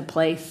place to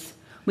place.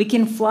 We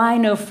can fly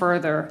no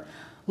further.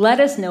 Let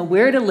us know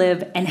where to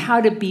live and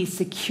how to be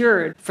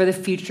secured for the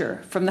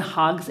future from the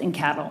hogs and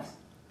cattle.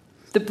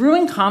 The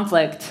brewing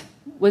conflict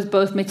was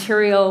both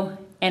material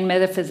and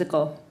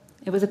metaphysical.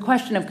 It was a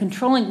question of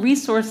controlling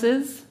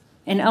resources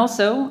and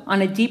also,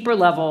 on a deeper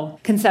level,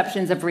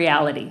 conceptions of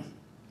reality.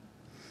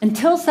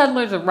 Until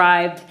settlers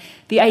arrived,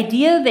 the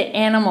idea that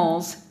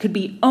animals could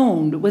be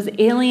owned was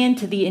alien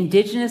to the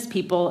indigenous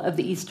people of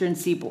the eastern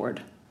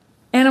seaboard.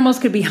 Animals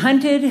could be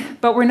hunted,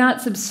 but were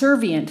not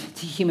subservient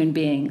to human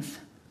beings.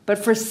 But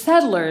for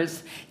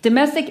settlers,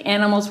 domestic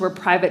animals were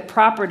private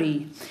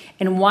property,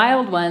 and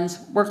wild ones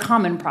were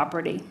common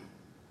property.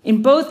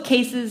 In both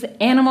cases,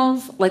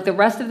 animals, like the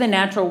rest of the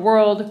natural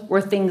world,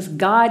 were things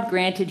God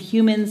granted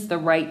humans the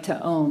right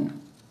to own.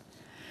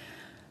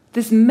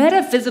 This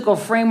metaphysical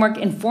framework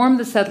informed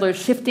the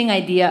settlers' shifting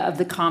idea of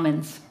the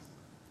commons.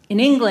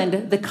 In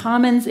England, the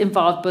commons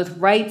involved both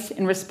rights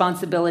and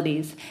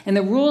responsibilities, and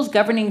the rules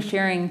governing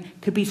sharing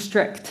could be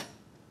strict.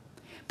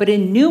 But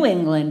in New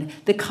England,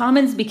 the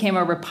commons became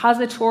a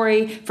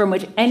repository from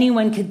which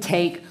anyone could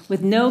take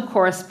with no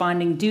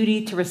corresponding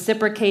duty to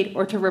reciprocate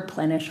or to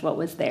replenish what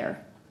was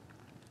there.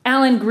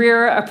 Alan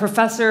Greer, a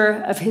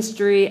professor of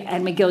history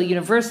at McGill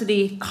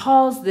University,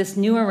 calls this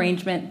new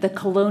arrangement the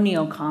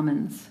colonial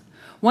commons,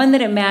 one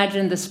that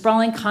imagined the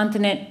sprawling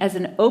continent as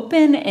an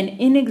open and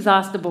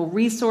inexhaustible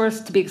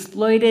resource to be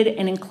exploited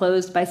and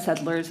enclosed by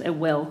settlers at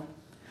will.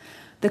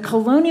 The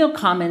colonial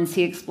commons,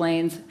 he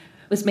explains,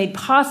 was made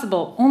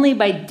possible only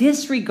by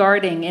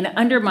disregarding and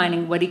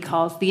undermining what he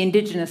calls the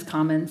indigenous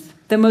commons,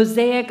 the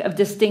mosaic of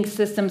distinct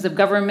systems of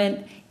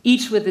government,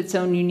 each with its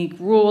own unique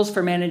rules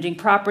for managing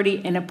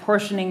property and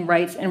apportioning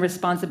rights and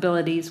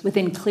responsibilities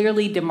within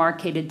clearly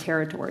demarcated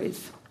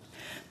territories.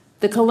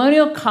 The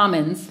colonial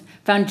commons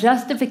found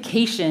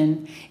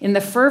justification in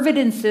the fervid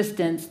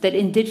insistence that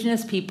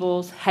indigenous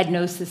peoples had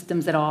no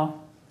systems at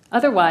all.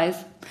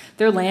 Otherwise,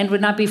 their land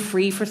would not be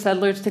free for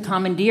settlers to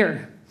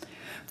commandeer.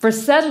 For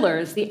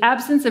settlers, the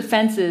absence of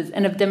fences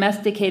and of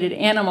domesticated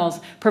animals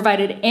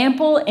provided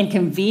ample and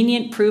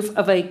convenient proof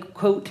of a,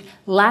 quote,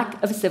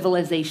 lack of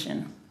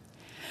civilization.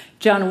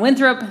 John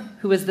Winthrop,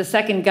 who was the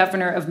second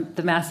governor of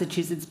the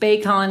Massachusetts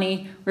Bay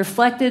Colony,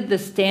 reflected the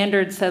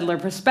standard settler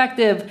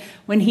perspective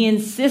when he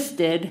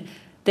insisted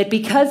that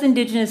because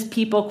indigenous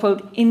people,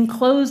 quote,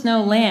 enclose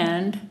no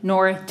land,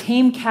 nor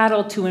tame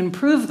cattle to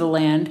improve the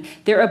land,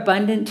 their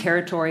abundant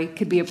territory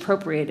could be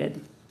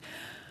appropriated.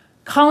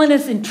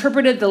 Colonists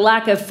interpreted the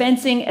lack of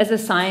fencing as a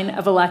sign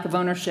of a lack of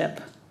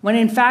ownership, when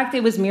in fact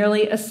it was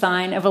merely a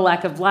sign of a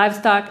lack of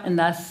livestock and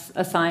thus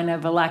a sign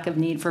of a lack of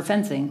need for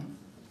fencing.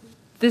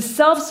 This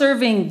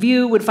self-serving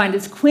view would find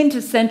its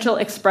quintessential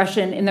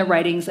expression in the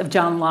writings of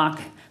John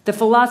Locke, the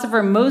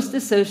philosopher most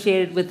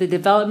associated with the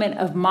development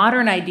of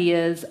modern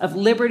ideas of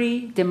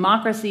liberty,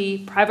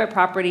 democracy, private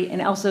property,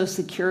 and also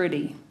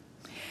security.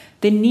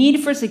 The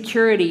need for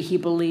security, he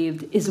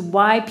believed, is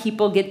why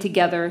people get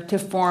together to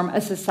form a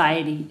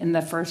society in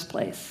the first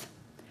place.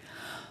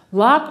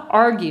 Locke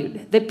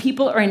argued that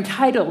people are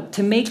entitled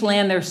to make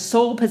land their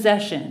sole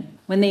possession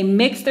when they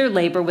mix their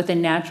labor with the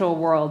natural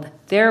world,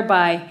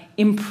 thereby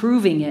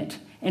improving it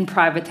and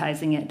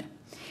privatizing it.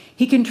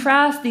 He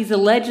contrasts these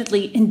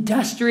allegedly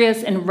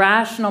industrious and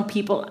rational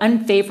people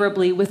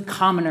unfavorably with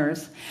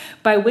commoners,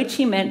 by which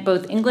he meant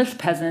both English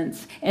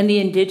peasants and the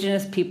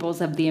indigenous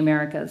peoples of the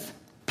Americas.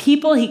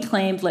 People, he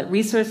claimed, let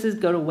resources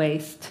go to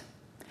waste.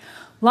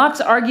 Locke's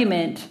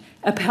argument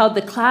upheld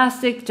the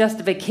classic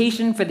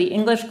justification for the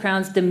English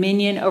crown's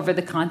dominion over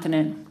the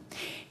continent.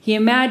 He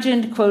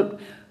imagined,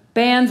 quote,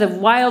 bands of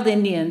wild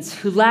Indians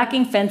who,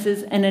 lacking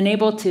fences and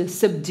unable to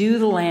subdue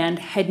the land,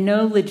 had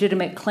no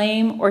legitimate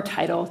claim or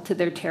title to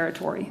their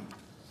territory.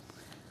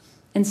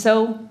 And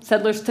so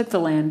settlers took the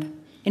land,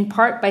 in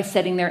part by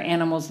setting their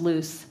animals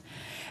loose.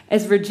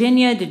 As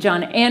Virginia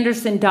DeJohn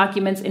Anderson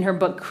documents in her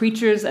book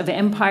Creatures of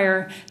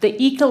Empire, the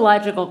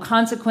ecological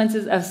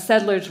consequences of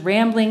settlers'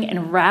 rambling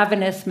and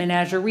ravenous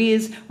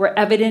menageries were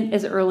evident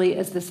as early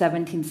as the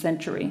 17th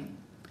century.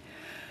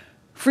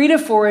 Free to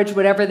forage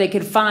whatever they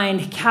could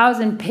find, cows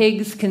and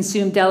pigs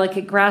consumed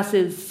delicate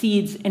grasses,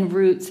 seeds, and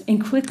roots,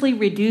 and quickly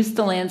reduced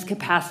the land's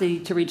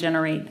capacity to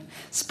regenerate,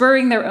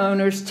 spurring their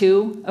owners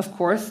to, of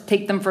course,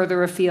 take them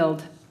further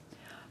afield.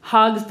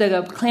 Hogs dug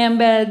up clam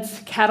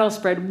beds, cattle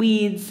spread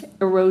weeds,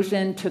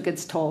 erosion took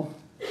its toll.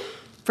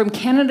 From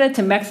Canada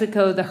to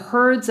Mexico, the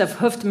herds of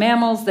hoofed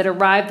mammals that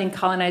arrived in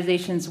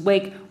colonization's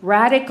wake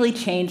radically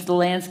changed the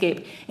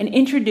landscape and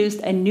introduced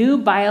a new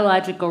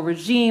biological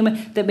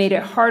regime that made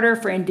it harder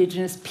for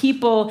indigenous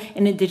people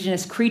and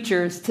indigenous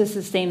creatures to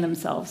sustain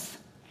themselves.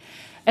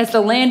 As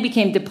the land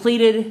became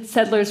depleted,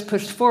 settlers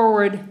pushed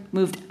forward,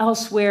 moved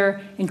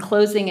elsewhere,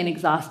 enclosing and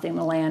exhausting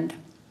the land.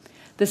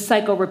 The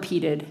cycle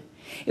repeated.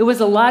 It was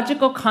a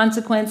logical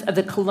consequence of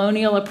the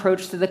colonial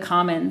approach to the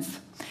commons,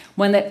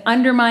 one that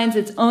undermines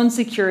its own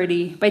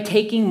security by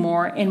taking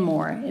more and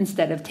more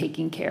instead of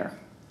taking care.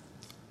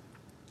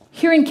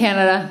 Here in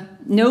Canada,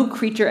 no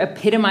creature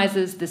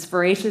epitomizes this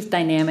voracious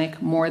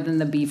dynamic more than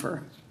the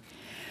beaver.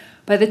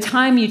 By the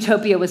time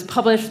Utopia was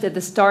published at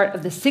the start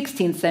of the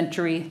 16th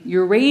century,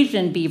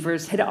 Eurasian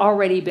beavers had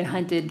already been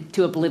hunted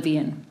to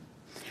oblivion.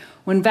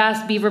 When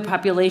vast beaver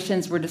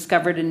populations were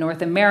discovered in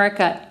North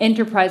America,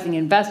 enterprising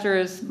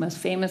investors, most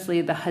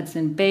famously the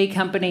Hudson Bay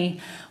Company,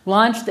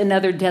 launched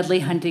another deadly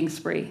hunting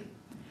spree.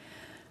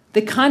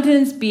 The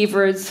continent's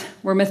beavers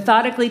were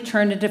methodically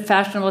turned into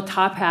fashionable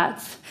top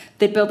hats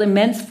that built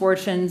immense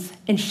fortunes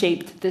and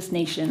shaped this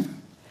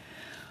nation.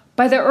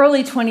 By the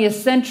early 20th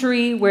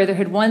century, where there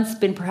had once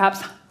been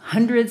perhaps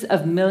hundreds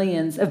of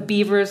millions of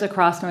beavers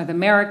across North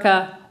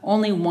America,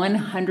 only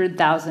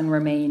 100,000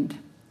 remained.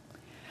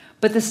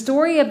 But the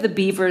story of the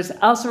beavers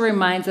also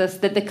reminds us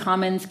that the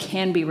commons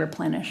can be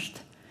replenished.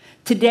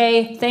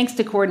 Today, thanks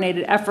to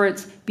coordinated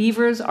efforts,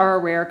 beavers are a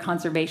rare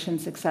conservation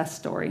success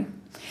story.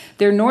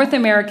 Their North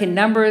American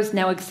numbers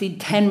now exceed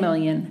 10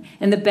 million,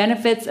 and the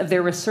benefits of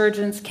their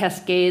resurgence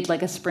cascade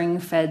like a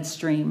spring-fed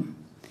stream.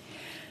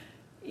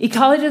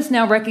 Ecologists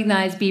now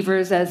recognize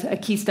beavers as a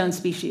keystone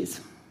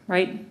species,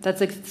 right?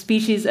 That's a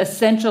species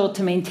essential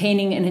to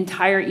maintaining an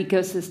entire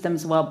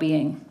ecosystem's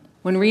well-being.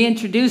 When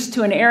reintroduced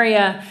to an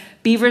area,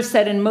 beavers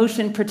set in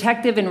motion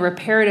protective and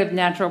reparative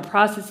natural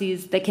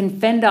processes that can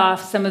fend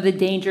off some of the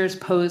dangers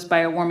posed by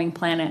a warming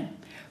planet,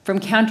 from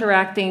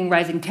counteracting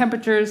rising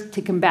temperatures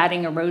to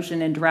combating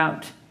erosion and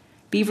drought.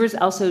 Beavers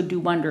also do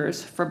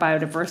wonders for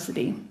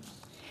biodiversity.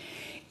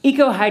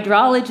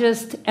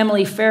 Ecohydrologist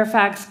Emily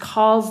Fairfax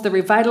calls the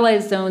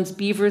revitalized zones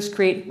beavers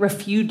create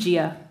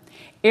refugia,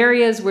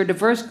 areas where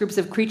diverse groups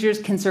of creatures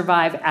can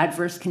survive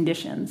adverse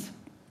conditions.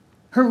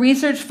 Her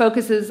research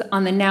focuses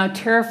on the now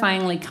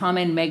terrifyingly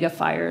common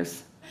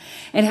megafires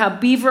and how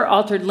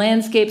beaver-altered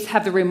landscapes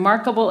have the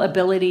remarkable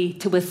ability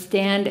to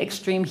withstand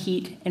extreme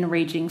heat and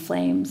raging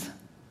flames.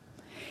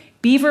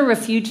 Beaver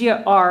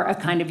refugia are a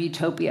kind of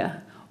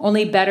utopia,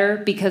 only better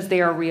because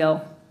they are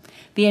real.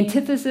 The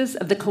antithesis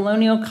of the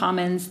colonial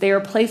commons, they are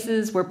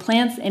places where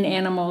plants and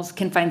animals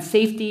can find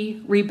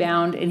safety,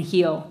 rebound, and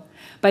heal.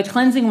 By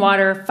cleansing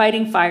water,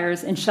 fighting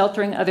fires, and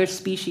sheltering other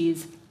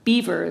species,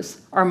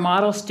 beavers are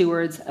model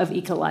stewards of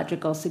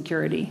ecological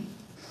security.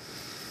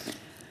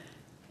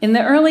 In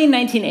the early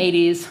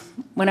 1980s,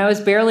 when I was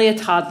barely a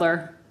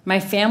toddler, my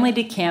family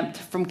decamped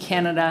from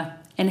Canada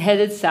and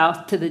headed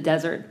south to the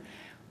desert.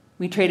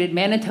 We traded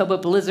Manitoba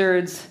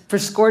blizzards for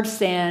scorched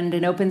sand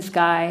and open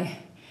sky,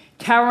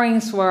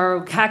 towering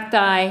saguaro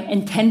cacti,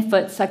 and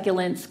 10-foot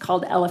succulents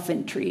called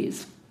elephant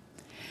trees.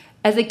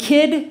 As a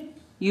kid,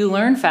 you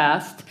learn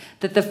fast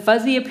that the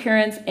fuzzy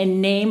appearance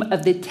and name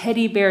of the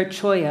teddy bear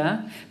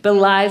cholla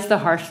belies the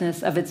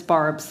harshness of its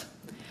barbs.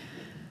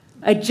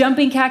 A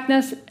jumping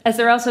cactus, as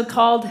they're also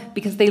called,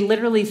 because they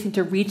literally seem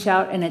to reach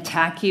out and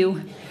attack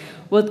you,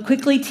 will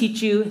quickly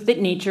teach you that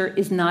nature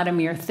is not a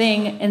mere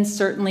thing and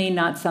certainly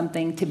not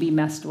something to be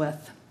messed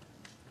with.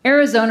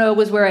 Arizona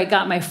was where I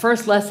got my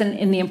first lesson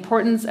in the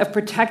importance of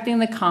protecting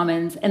the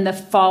commons and the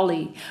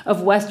folly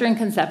of Western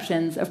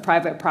conceptions of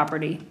private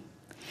property.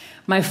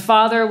 My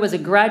father was a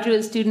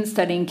graduate student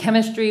studying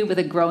chemistry with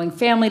a growing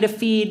family to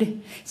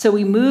feed, so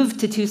we moved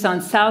to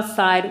Tucson's south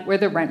side where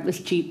the rent was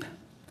cheap.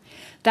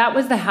 That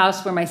was the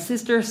house where my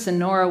sister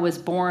Sonora was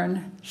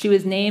born. She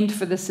was named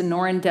for the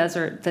Sonoran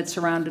desert that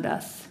surrounded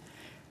us.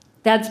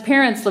 Dad's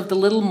parents lived a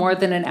little more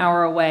than an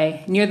hour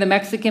away, near the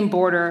Mexican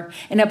border,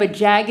 and up a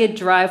jagged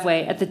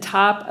driveway at the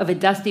top of a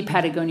dusty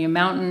Patagonia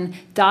mountain,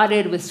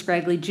 dotted with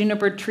scraggly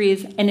juniper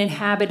trees and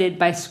inhabited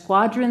by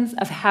squadrons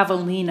of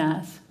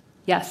javelinas.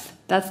 Yes,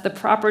 that's the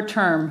proper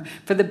term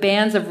for the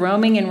bands of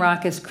roaming and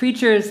raucous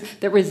creatures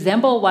that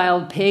resemble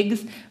wild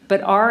pigs,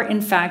 but are, in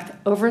fact,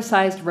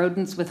 oversized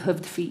rodents with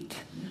hooved feet.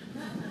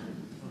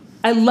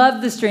 I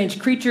loved the strange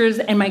creatures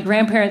and my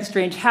grandparents'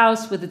 strange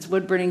house with its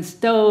wood-burning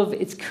stove,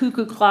 its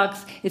cuckoo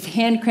clocks, its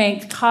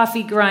hand-cranked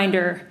coffee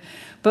grinder.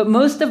 But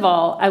most of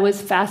all, I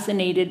was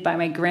fascinated by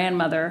my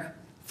grandmother,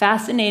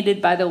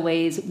 fascinated by the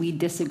ways we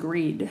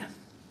disagreed.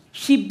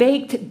 She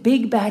baked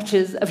big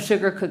batches of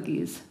sugar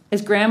cookies,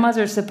 as grandmas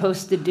are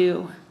supposed to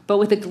do, but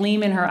with a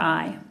gleam in her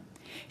eye.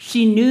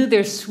 She knew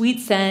their sweet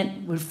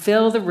scent would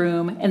fill the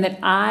room and that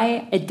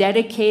I, a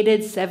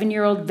dedicated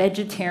 7-year-old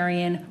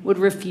vegetarian, would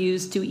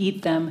refuse to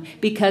eat them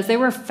because they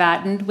were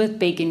fattened with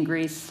bacon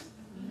grease.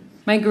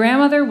 My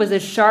grandmother was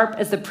as sharp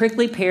as the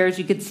prickly pears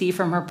you could see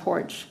from her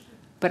porch,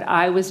 but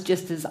I was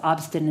just as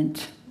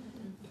obstinate.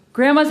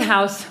 Grandma's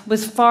house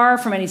was far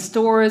from any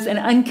stores and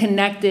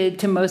unconnected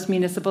to most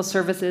municipal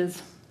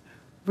services.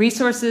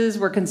 Resources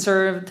were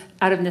conserved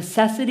out of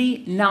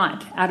necessity,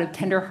 not out of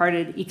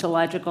tender-hearted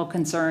ecological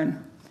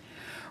concern.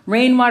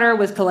 Rainwater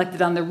was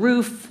collected on the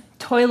roof,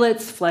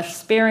 toilets flushed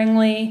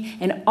sparingly,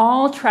 and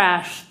all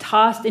trash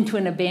tossed into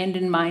an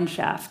abandoned mine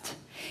shaft.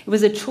 It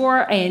was a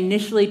chore I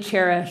initially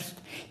cherished,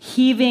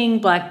 heaving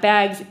black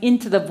bags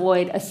into the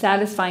void, a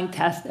satisfying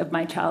test of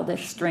my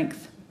childish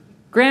strength.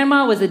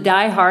 Grandma was a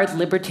die-hard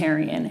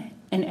libertarian.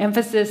 An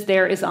emphasis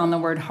there is on the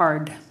word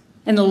hard.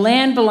 And the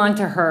land belonged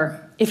to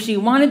her. If she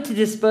wanted to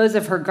dispose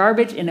of her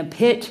garbage in a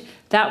pit,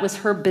 that was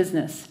her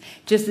business,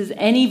 just as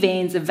any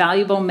veins of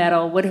valuable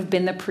metal would have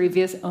been the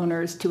previous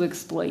owners to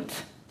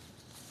exploit.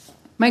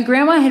 My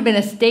grandma had been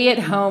a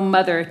stay-at-home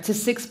mother to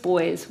 6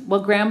 boys, while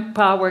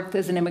Grandpa worked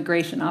as an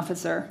immigration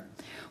officer.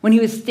 When he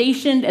was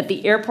stationed at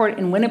the airport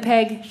in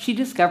Winnipeg, she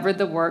discovered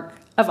the work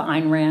of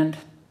Ayn Rand.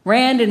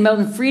 Rand and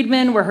Milton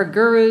Friedman were her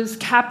gurus,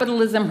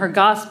 capitalism her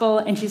gospel,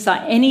 and she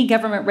saw any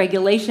government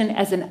regulation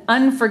as an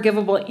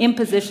unforgivable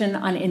imposition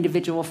on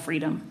individual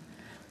freedom.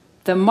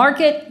 The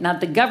market, not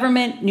the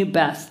government, knew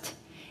best.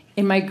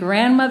 In my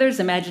grandmother's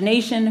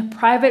imagination,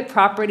 private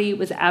property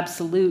was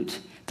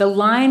absolute. The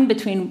line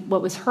between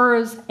what was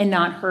hers and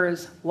not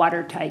hers,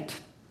 watertight.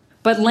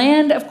 But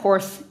land, of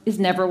course, is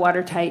never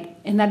watertight,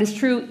 and that is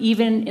true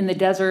even in the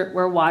desert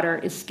where water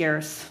is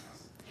scarce.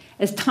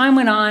 As time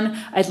went on,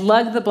 I'd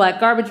lug the black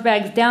garbage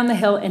bags down the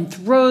hill and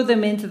throw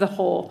them into the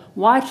hole,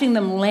 watching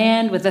them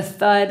land with a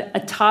thud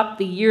atop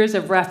the years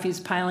of refuse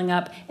piling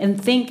up,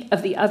 and think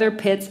of the other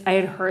pits I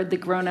had heard the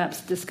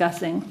grown-ups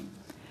discussing.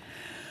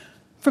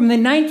 From the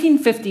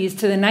 1950s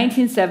to the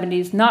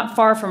 1970s, not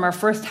far from our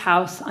first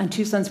house on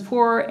Tucson's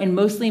poor and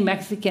mostly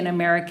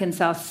Mexican-American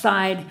South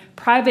Side,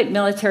 private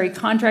military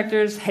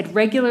contractors had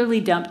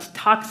regularly dumped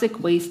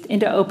toxic waste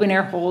into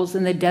open-air holes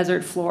in the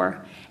desert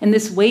floor, and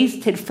this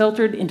waste had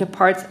filtered into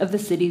parts of the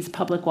city's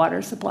public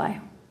water supply.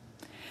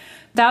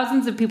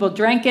 Thousands of people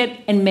drank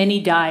it, and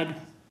many died,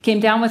 came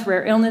down with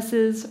rare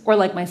illnesses, or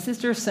like my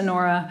sister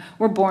Sonora,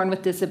 were born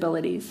with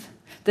disabilities.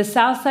 The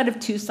south side of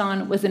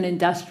Tucson was an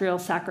industrial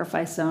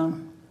sacrifice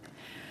zone.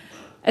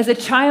 As a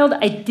child,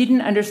 I didn't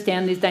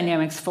understand these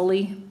dynamics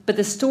fully, but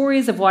the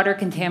stories of water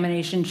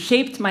contamination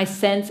shaped my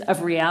sense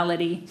of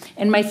reality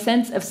and my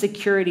sense of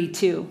security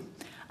too.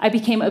 I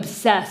became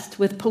obsessed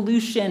with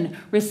pollution,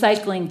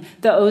 recycling,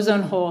 the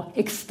ozone hole,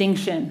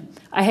 extinction.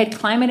 I had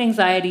climate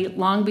anxiety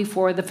long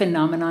before the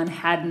phenomenon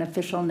had an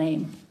official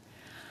name.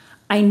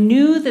 I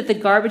knew that the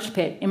garbage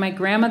pit in my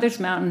grandmother's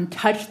mountain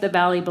touched the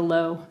valley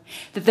below,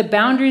 that the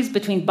boundaries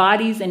between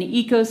bodies and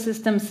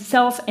ecosystems,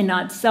 self and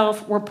not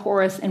self, were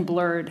porous and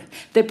blurred,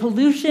 that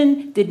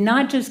pollution did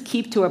not just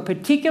keep to a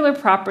particular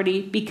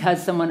property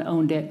because someone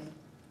owned it.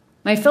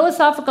 My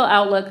philosophical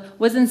outlook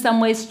was in some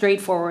ways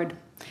straightforward,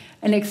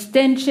 an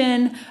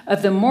extension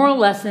of the moral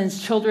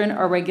lessons children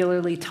are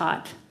regularly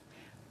taught.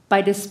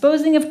 By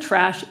disposing of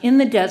trash in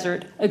the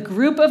desert, a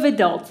group of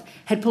adults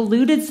had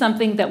polluted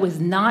something that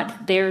was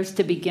not theirs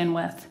to begin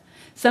with,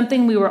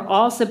 something we were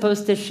all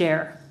supposed to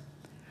share.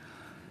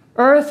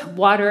 Earth,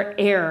 water,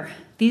 air,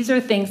 these are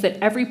things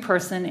that every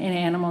person and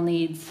animal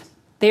needs.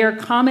 They are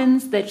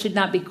commons that should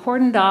not be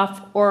cordoned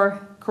off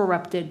or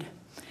corrupted.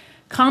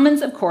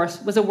 Commons, of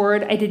course, was a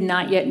word I did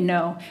not yet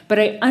know, but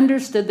I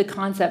understood the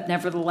concept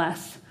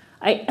nevertheless.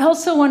 I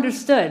also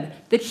understood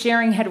that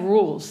sharing had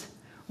rules.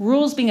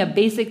 Rules being a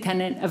basic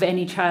tenet of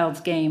any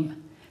child's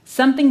game.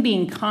 Something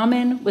being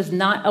common was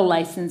not a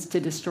license to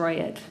destroy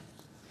it.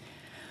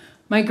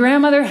 My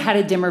grandmother had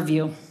a dimmer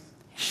view.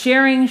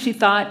 Sharing, she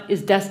thought,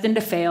 is destined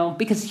to fail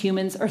because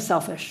humans are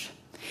selfish.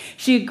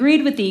 She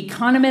agreed with the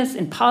economists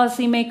and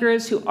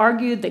policymakers who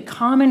argued that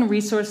common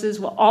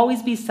resources will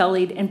always be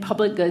sullied and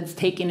public goods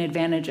taken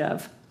advantage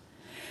of.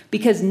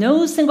 Because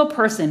no single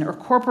person or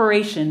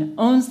corporation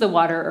owns the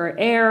water or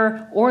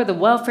air or the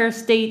welfare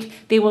state,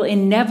 they will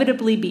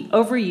inevitably be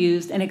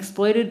overused and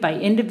exploited by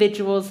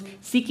individuals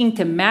seeking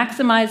to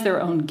maximize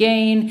their own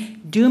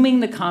gain,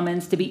 dooming the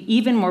commons to be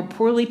even more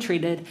poorly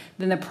treated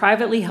than the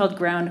privately held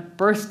ground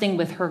bursting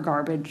with her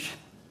garbage.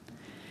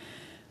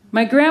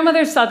 My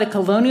grandmother saw the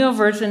colonial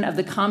version of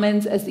the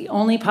commons as the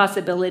only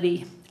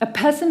possibility, a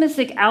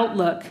pessimistic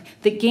outlook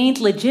that gained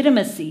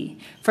legitimacy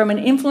from an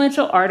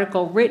influential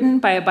article written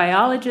by a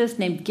biologist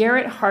named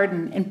Garrett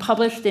Hardin and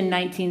published in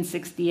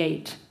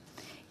 1968.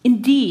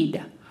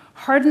 Indeed,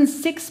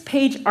 Hardin's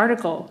 6-page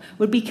article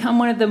would become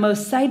one of the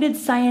most cited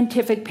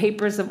scientific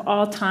papers of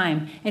all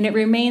time, and it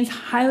remains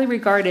highly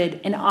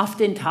regarded and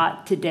often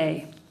taught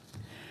today.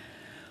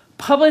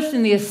 Published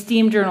in the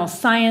esteemed journal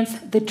Science,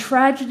 the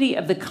tragedy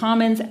of the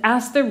commons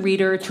asked the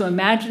reader to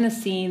imagine a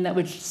scene that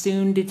would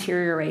soon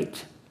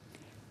deteriorate.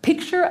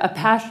 Picture a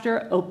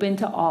pasture open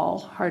to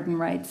all, Hardin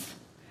writes.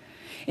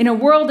 In a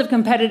world of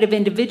competitive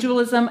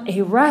individualism,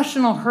 a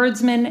rational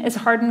herdsman, as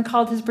Hardin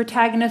called his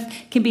protagonist,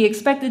 can be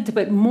expected to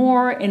put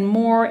more and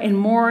more and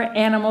more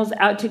animals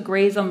out to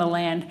graze on the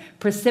land,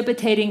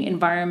 precipitating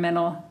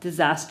environmental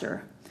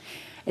disaster.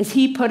 As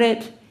he put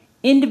it,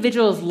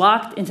 individuals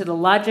locked into the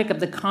logic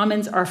of the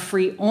commons are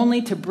free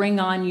only to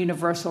bring on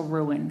universal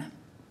ruin.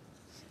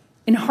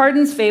 In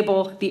Hardin's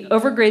fable, the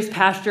overgrazed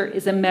pasture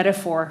is a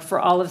metaphor for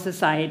all of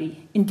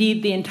society,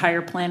 indeed the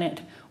entire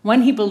planet,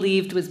 one he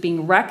believed was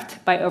being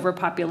wrecked by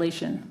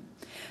overpopulation.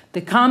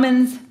 The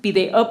commons, be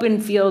they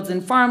open fields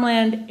and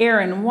farmland, air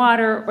and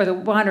water, or the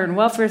water and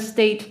welfare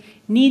state,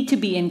 need to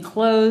be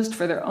enclosed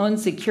for their own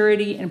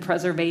security and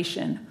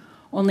preservation.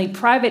 Only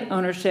private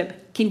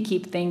ownership can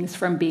keep things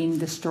from being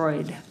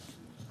destroyed.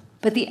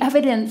 But the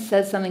evidence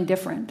says something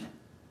different.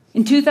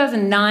 In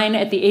 2009,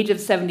 at the age of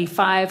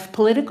 75,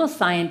 political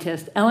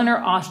scientist Elinor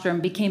Ostrom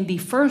became the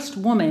first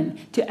woman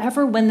to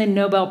ever win the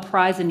Nobel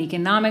Prize in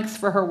Economics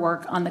for her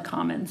work on the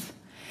commons.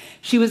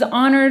 She was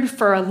honored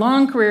for a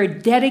long career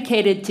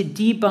dedicated to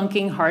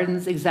debunking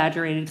Hardin's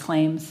exaggerated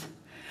claims.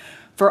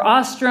 For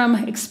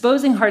Ostrom,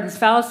 exposing Hardin's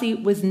fallacy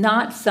was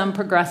not some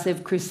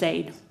progressive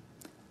crusade.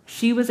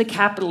 She was a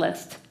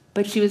capitalist,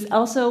 but she was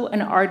also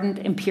an ardent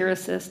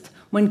empiricist,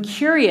 when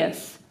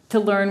curious to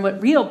learn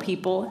what real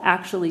people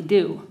actually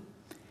do.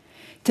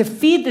 To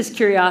feed this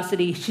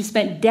curiosity, she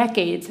spent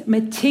decades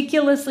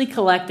meticulously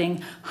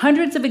collecting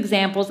hundreds of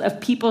examples of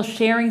people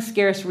sharing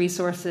scarce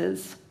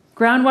resources.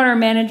 Groundwater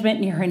management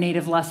near her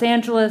native Los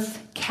Angeles,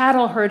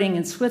 cattle herding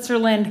in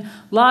Switzerland,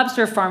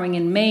 lobster farming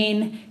in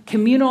Maine,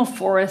 communal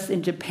forests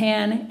in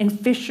Japan, and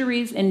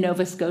fisheries in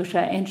Nova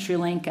Scotia and Sri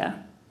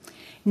Lanka.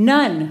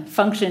 None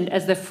functioned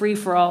as the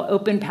free-for-all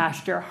open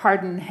pasture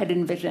Hardin had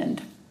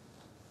envisioned.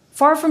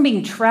 Far from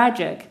being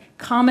tragic,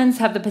 commons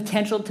have the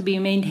potential to be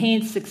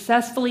maintained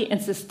successfully and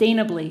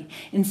sustainably,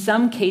 in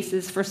some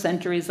cases for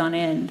centuries on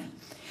end.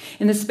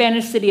 In the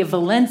Spanish city of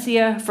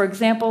Valencia, for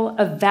example,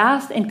 a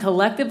vast and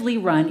collectively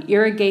run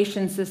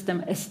irrigation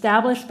system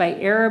established by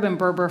Arab and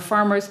Berber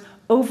farmers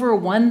over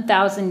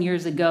 1,000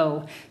 years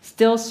ago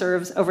still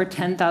serves over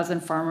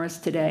 10,000 farmers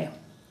today.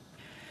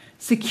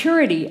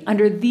 Security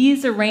under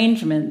these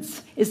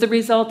arrangements is the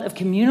result of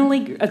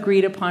communally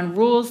agreed upon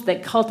rules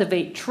that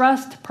cultivate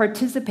trust,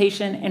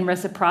 participation, and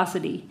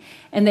reciprocity,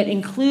 and that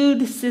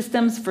include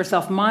systems for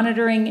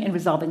self-monitoring and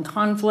resolving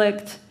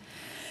conflict,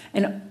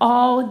 and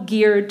all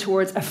geared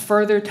towards a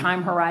further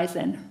time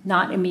horizon,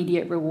 not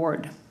immediate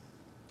reward.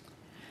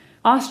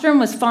 Ostrom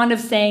was fond of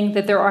saying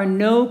that there are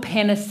no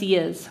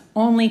panaceas,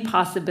 only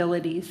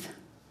possibilities.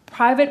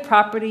 Private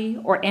property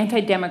or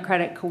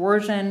anti-democratic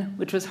coercion,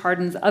 which was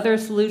Hardin's other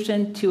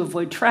solution to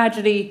avoid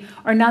tragedy,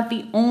 are not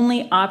the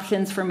only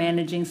options for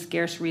managing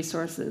scarce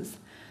resources.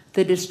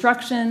 The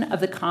destruction of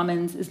the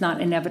commons is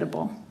not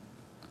inevitable.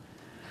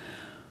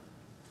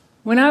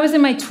 When I was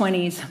in my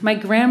 20s, my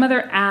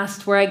grandmother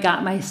asked where I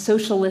got my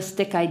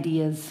socialistic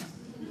ideas.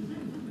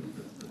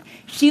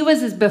 She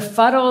was as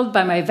befuddled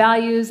by my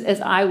values as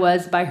I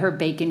was by her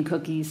bacon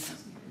cookies.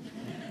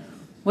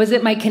 Was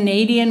it my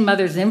Canadian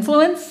mother's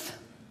influence?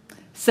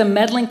 Some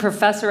meddling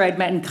professor I'd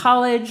met in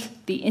college?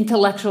 The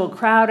intellectual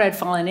crowd I'd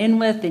fallen in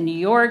with in New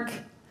York?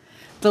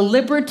 The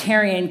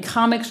libertarian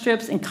comic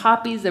strips and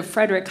copies of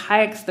Friedrich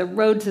Hayek's The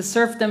Road to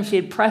Serfdom she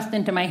had pressed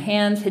into my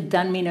hands had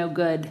done me no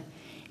good.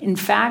 In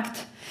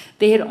fact,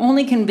 they had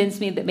only convinced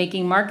me that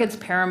making markets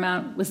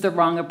paramount was the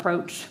wrong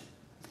approach.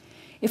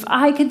 If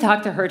I could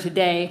talk to her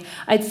today,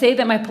 I'd say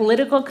that my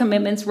political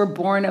commitments were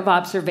born of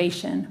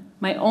observation,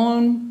 my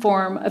own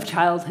form of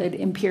childhood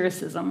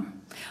empiricism.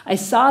 I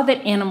saw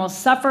that animals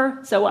suffer,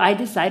 so I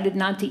decided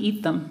not to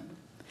eat them.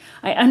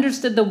 I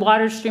understood the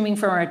water streaming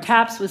from our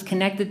taps was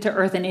connected to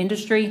earth and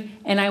industry,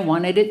 and I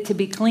wanted it to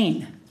be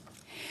clean.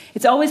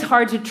 It's always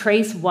hard to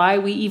trace why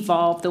we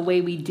evolve the way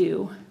we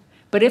do.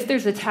 But if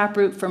there's a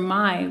taproot for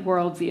my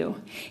worldview,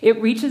 it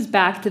reaches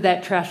back to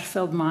that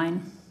trash-filled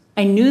mine.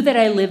 I knew that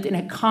I lived in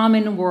a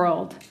common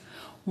world,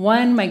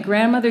 one my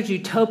grandmother's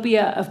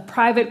utopia of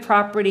private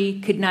property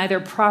could neither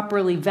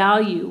properly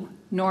value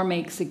nor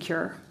make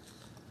secure.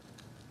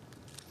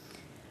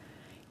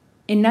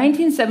 In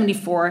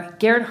 1974,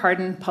 Garrett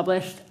Hardin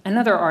published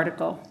another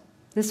article,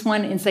 this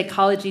one in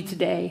Psychology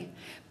Today,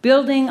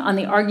 building on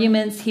the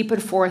arguments he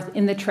put forth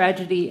in The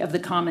Tragedy of the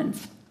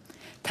Commons.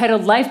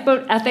 Titled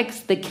Lifeboat Ethics,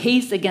 The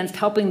Case Against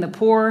Helping the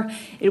Poor,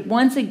 it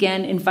once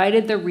again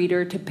invited the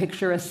reader to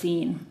picture a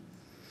scene.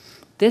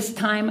 This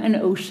time an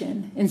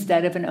ocean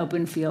instead of an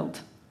open field.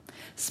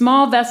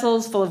 Small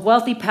vessels full of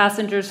wealthy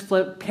passengers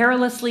float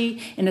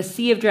perilously in a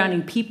sea of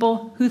drowning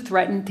people who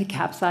threaten to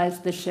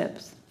capsize the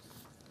ships.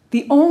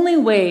 The only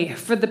way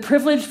for the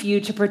privileged few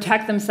to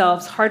protect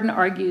themselves, Hardin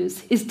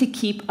argues, is to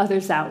keep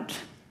others out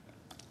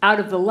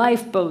of the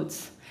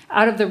lifeboats,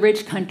 out of the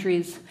rich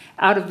countries,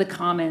 out of the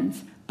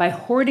commons, by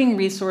hoarding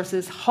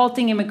resources,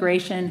 halting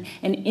immigration,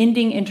 and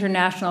ending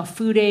international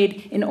food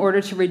aid in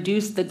order to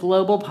reduce the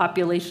global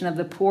population of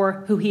the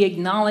poor, who he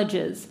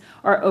acknowledges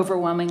are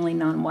overwhelmingly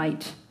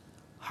non-white.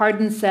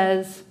 Hardin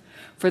says,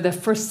 for the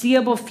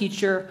foreseeable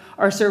future,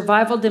 our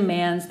survival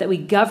demands that we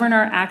govern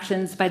our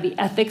actions by the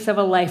ethics of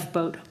a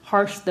lifeboat,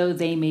 harsh though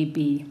they may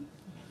be.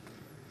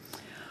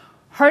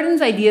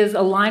 Hardin's ideas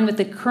align with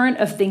the current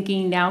of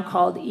thinking now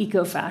called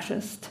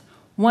eco-fascist,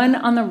 one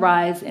on the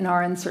rise in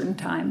our uncertain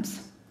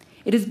times.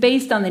 It is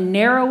based on the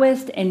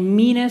narrowest and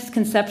meanest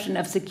conception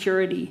of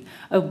security,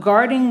 of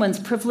guarding one's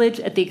privilege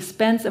at the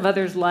expense of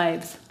others'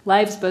 lives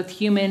both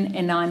human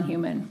and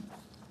non-human.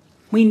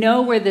 We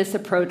know where this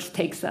approach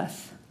takes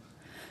us.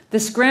 The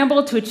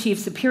scramble to achieve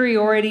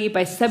superiority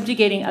by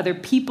subjugating other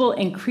people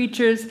and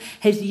creatures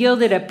has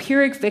yielded a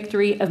Pyrrhic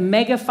victory of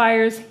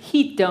megafires,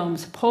 heat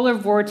domes, polar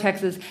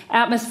vortexes,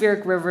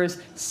 atmospheric rivers,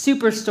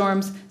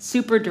 superstorms,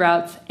 super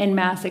droughts, and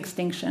mass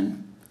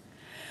extinction.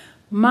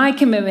 My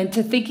commitment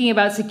to thinking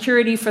about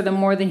security for the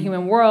more than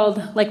human world,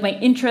 like my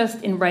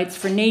interest in rights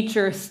for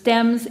nature,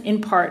 stems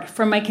in part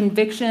from my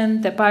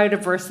conviction that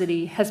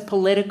biodiversity has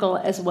political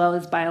as well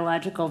as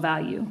biological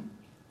value.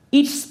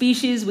 Each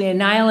species we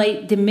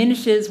annihilate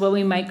diminishes what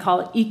we might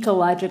call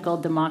ecological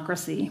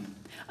democracy,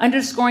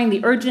 underscoring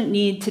the urgent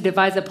need to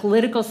devise a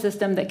political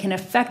system that can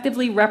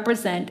effectively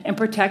represent and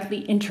protect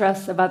the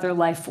interests of other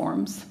life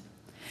forms.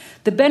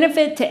 The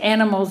benefit to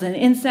animals and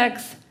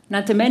insects,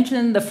 not to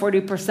mention the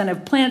 40%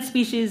 of plant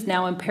species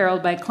now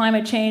imperiled by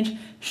climate change,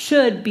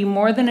 should be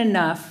more than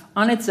enough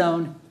on its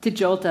own to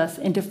jolt us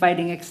into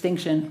fighting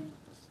extinction.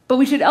 But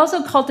we should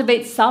also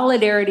cultivate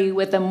solidarity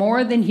with a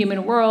more than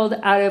human world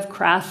out of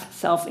crass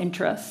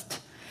self-interest.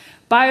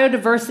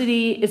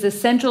 Biodiversity is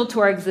essential to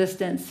our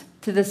existence,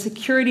 to the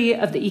security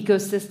of the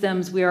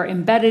ecosystems we are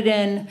embedded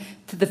in,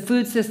 to the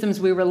food systems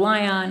we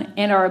rely on,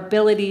 and our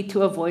ability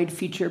to avoid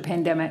future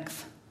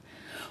pandemics.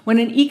 When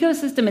an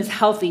ecosystem is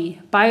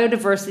healthy,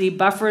 biodiversity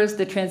buffers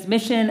the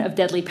transmission of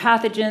deadly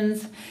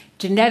pathogens,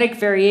 genetic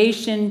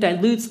variation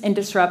dilutes and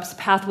disrupts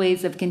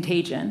pathways of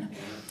contagion.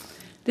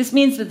 This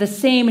means that the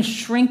same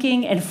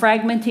shrinking and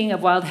fragmenting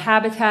of wild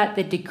habitat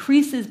that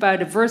decreases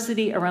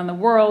biodiversity around the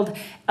world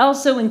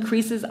also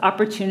increases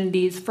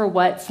opportunities for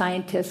what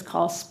scientists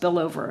call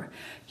spillover,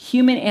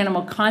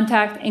 human-animal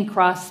contact and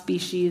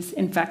cross-species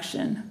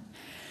infection.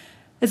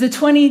 As the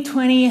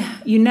 2020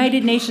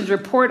 United Nations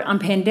report on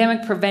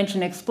pandemic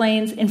prevention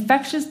explains,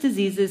 infectious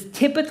diseases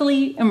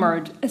typically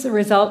emerge as a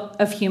result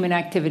of human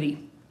activity.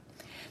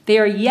 They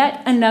are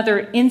yet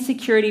another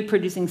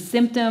insecurity-producing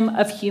symptom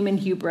of human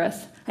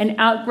hubris, an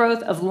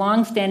outgrowth of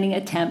long-standing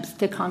attempts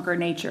to conquer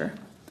nature.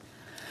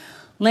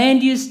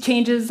 Land use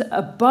changes,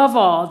 above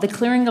all, the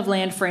clearing of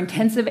land for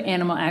intensive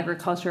animal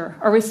agriculture,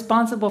 are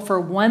responsible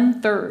for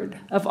 1/3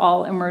 of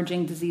all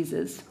emerging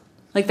diseases.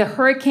 Like the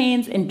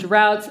hurricanes and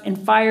droughts and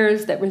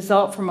fires that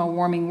result from a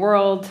warming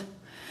world,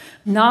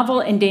 novel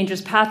and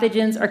dangerous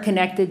pathogens are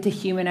connected to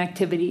human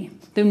activity,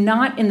 though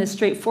not in the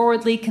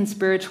straightforwardly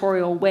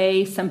conspiratorial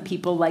way some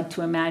people like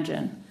to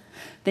imagine.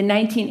 The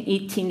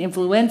 1918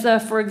 influenza,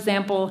 for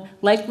example,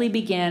 likely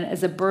began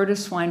as a bird of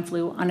swine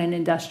flu on an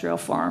industrial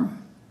farm.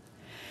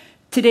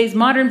 Today's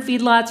modern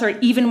feedlots are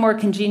even more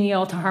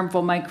congenial to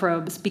harmful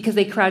microbes because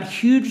they crowd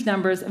huge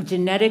numbers of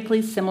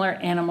genetically similar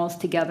animals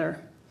together.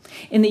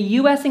 In the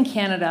US and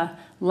Canada,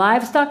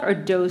 livestock are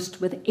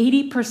dosed with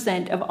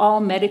 80% of all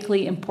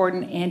medically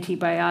important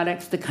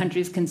antibiotics the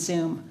countries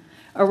consume,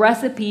 a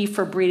recipe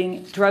for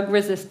breeding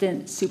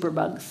drug-resistant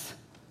superbugs.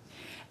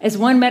 As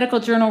one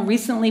medical journal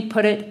recently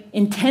put it,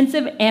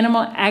 intensive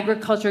animal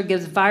agriculture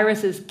gives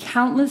viruses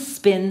countless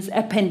spins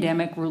at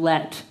pandemic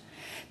roulette.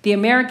 The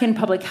American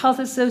Public Health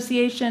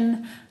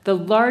Association, the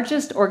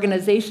largest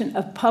organization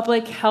of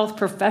public health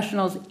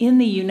professionals in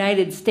the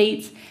United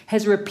States,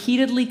 has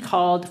repeatedly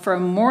called for a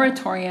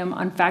moratorium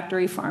on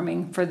factory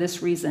farming for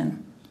this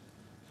reason.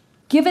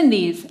 Given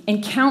these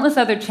and countless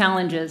other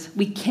challenges,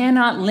 we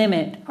cannot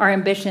limit our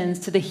ambitions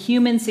to the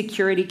Human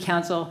Security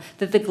Council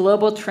that the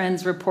Global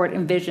Trends Report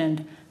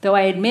envisioned, though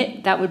I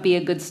admit that would be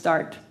a good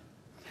start.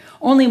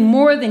 Only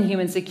more than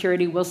human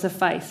security will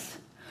suffice.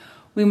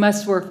 We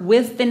must work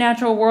with the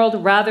natural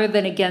world rather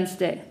than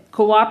against it,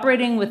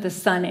 cooperating with the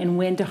sun and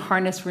wind to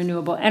harness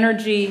renewable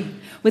energy,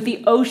 with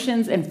the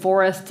oceans and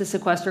forests to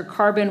sequester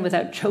carbon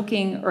without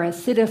choking or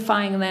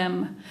acidifying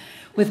them,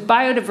 with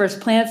biodiverse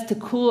plants to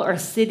cool our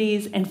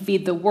cities and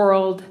feed the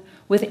world,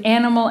 with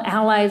animal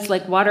allies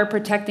like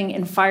water-protecting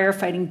and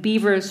fire-fighting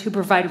beavers who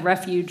provide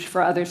refuge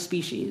for other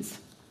species.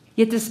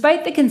 Yet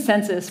despite the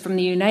consensus from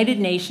the United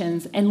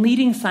Nations and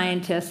leading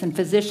scientists and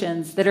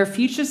physicians that our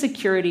future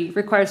security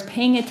requires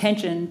paying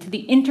attention to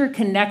the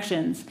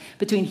interconnections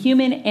between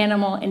human,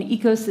 animal, and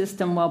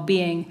ecosystem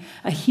well-being,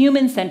 a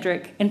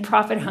human-centric and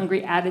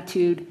profit-hungry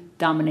attitude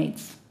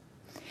dominates.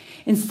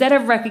 Instead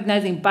of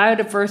recognizing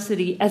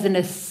biodiversity as an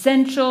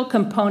essential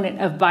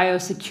component of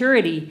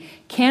biosecurity,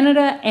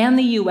 Canada and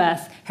the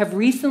US have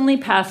recently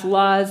passed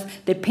laws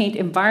that paint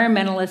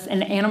environmentalists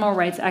and animal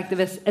rights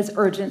activists as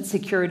urgent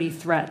security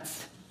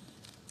threats.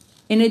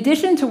 In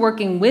addition to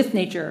working with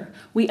nature,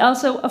 we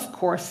also, of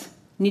course,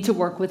 need to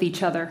work with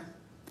each other.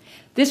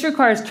 This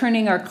requires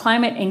turning our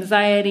climate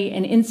anxiety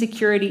and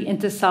insecurity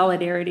into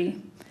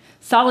solidarity.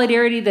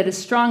 Solidarity that is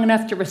strong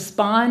enough to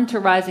respond to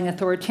rising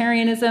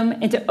authoritarianism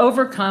and to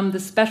overcome the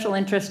special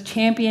interests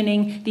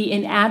championing the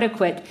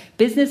inadequate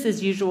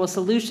business-as-usual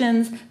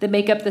solutions that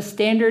make up the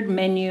standard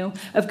menu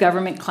of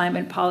government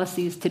climate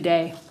policies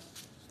today.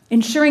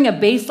 Ensuring a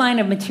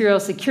baseline of material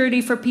security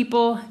for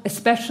people,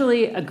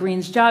 especially a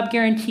Greens job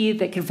guarantee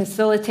that can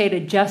facilitate a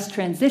just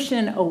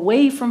transition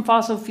away from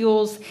fossil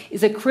fuels,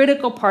 is a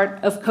critical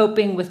part of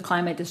coping with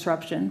climate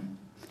disruption.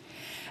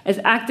 As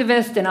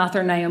activist and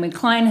author Naomi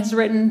Klein has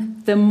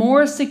written, the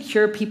more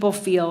secure people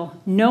feel,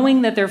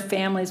 knowing that their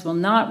families will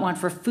not want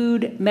for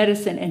food,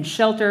 medicine, and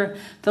shelter,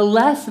 the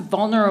less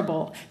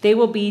vulnerable they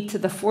will be to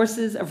the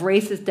forces of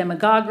racist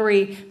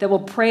demagoguery that will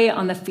prey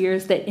on the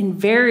fears that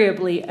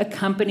invariably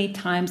accompany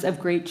times of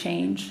great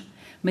change.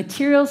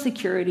 Material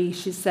security,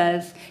 she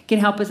says, can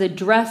help us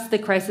address the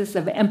crisis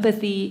of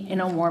empathy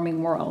in a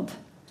warming world.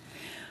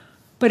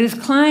 But as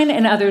Klein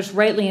and others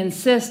rightly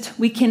insist,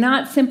 we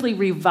cannot simply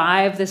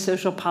revive the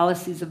social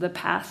policies of the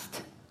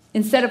past.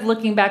 Instead of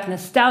looking back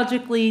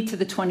nostalgically to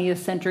the 20th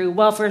century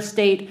welfare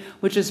state,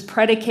 which was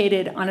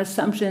predicated on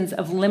assumptions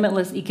of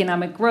limitless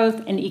economic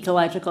growth and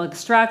ecological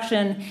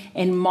extraction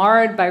and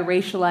marred by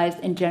racialized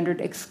and gendered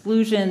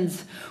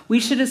exclusions, we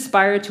should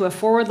aspire to a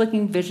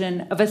forward-looking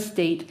vision of a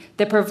state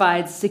that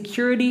provides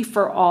security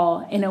for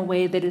all in a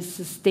way that is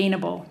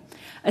sustainable,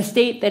 a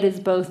state that is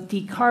both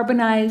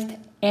decarbonized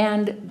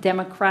and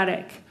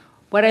democratic,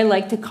 what I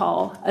like to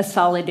call a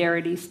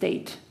solidarity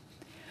state.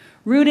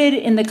 Rooted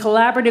in the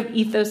collaborative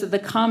ethos of the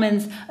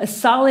commons, a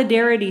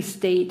solidarity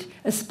state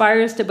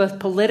aspires to both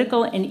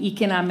political and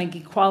economic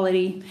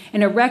equality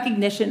and a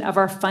recognition of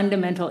our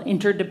fundamental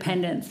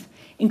interdependence,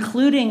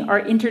 including our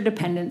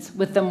interdependence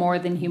with the more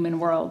than human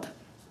world.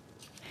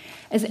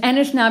 As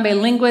Anishinaabe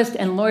linguist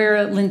and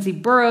lawyer Lindsay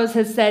Burrows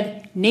has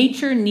said,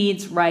 nature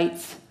needs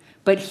rights,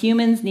 but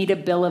humans need a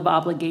bill of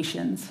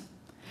obligations.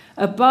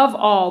 Above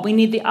all, we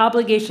need the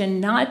obligation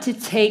not to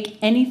take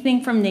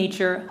anything from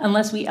nature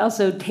unless we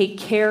also take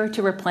care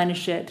to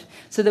replenish it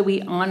so that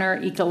we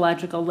honor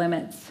ecological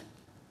limits.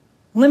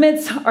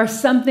 Limits are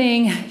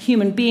something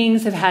human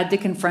beings have had to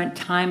confront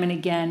time and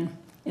again.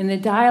 In the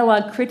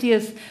dialogue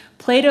Critias,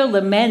 Plato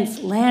laments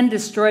land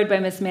destroyed by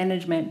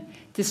mismanagement,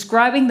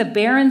 describing the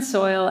barren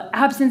soil,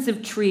 absence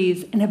of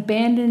trees, and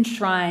abandoned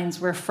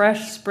shrines where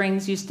fresh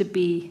springs used to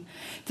be,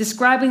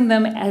 describing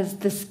them as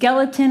the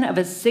skeleton of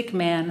a sick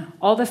man,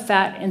 all the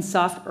fat and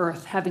soft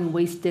earth having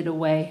wasted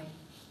away.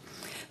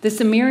 The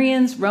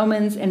Sumerians,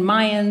 Romans, and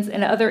Mayans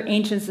and other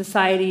ancient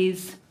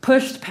societies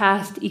pushed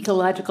past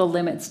ecological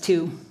limits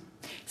too,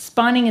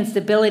 spawning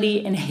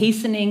instability and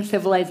hastening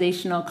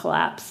civilizational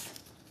collapse.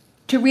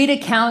 To read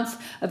accounts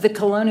of the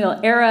colonial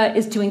era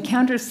is to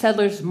encounter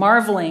settlers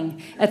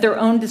marveling at their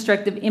own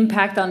destructive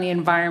impact on the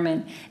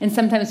environment and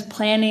sometimes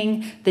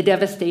planning the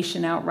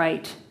devastation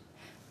outright.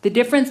 The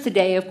difference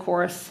today, of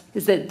course,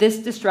 is that this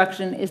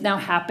destruction is now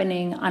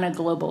happening on a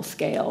global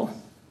scale.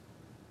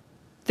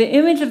 The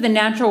image of the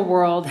natural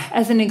world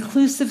as an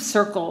inclusive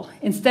circle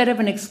instead of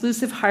an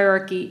exclusive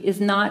hierarchy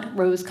is not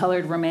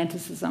rose-colored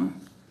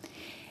romanticism.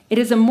 It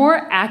is a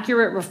more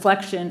accurate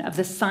reflection of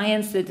the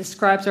science that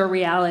describes our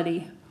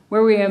reality,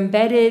 where we are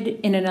embedded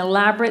in an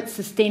elaborate,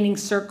 sustaining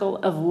circle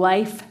of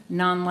life,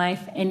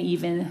 non-life, and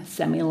even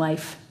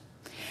semi-life.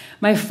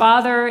 My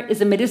father is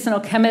a medicinal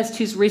chemist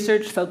whose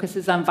research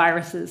focuses on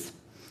viruses,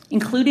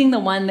 including the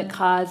one that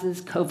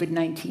causes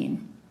COVID-19.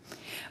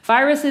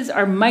 Viruses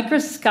are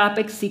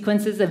microscopic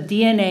sequences of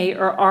DNA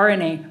or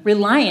RNA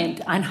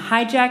reliant on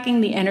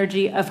hijacking the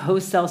energy of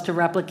host cells to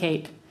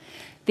replicate.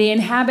 They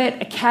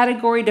inhabit a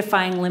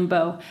category-defying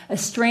limbo, a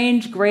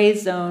strange gray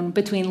zone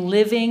between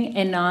living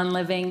and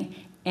non-living,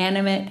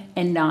 animate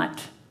and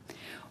not.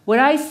 What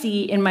I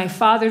see in my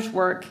father's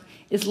work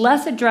is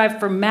less a drive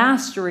for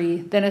mastery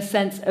than a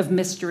sense of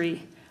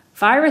mystery.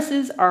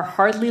 Viruses are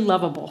hardly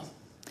lovable,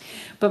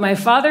 but my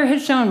father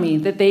has shown me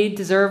that they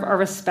deserve our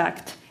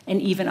respect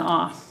and even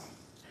awe.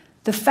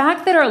 The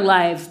fact that our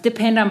lives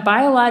depend on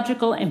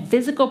biological and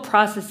physical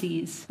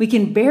processes we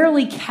can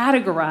barely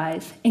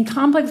categorize and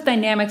complex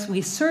dynamics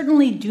we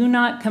certainly do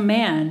not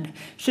command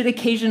should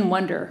occasion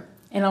wonder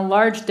and a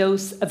large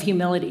dose of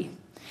humility.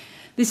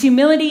 This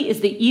humility is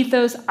the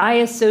ethos I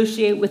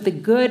associate with the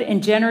good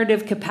and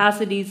generative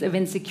capacities of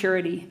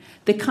insecurity,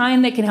 the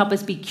kind that can help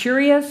us be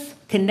curious,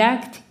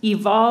 connect,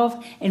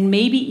 evolve, and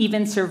maybe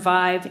even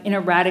survive in a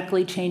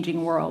radically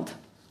changing world.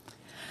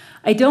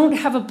 I don't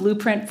have a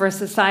blueprint for a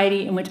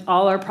society in which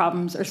all our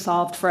problems are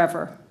solved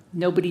forever.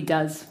 Nobody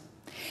does.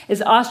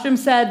 As Ostrom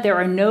said, there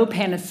are no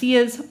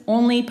panaceas,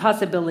 only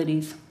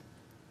possibilities.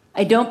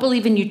 I don't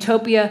believe in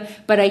utopia,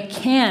 but I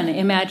can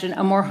imagine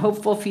a more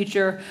hopeful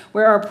future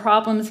where our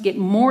problems get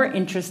more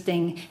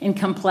interesting and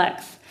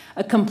complex,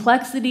 a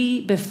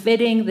complexity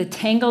befitting the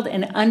tangled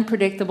and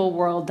unpredictable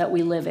world that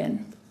we live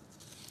in.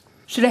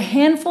 Should a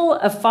handful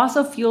of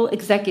fossil fuel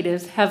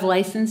executives have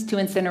license to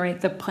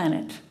incinerate the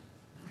planet?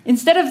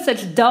 Instead of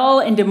such dull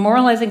and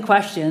demoralizing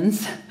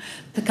questions,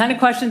 the kind of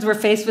questions we're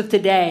faced with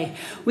today,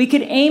 we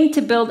could aim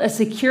to build a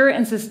secure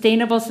and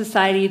sustainable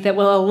society that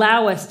will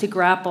allow us to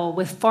grapple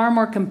with far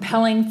more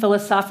compelling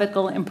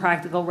philosophical and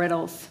practical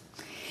riddles.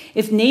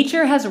 If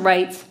nature has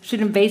rights,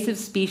 should invasive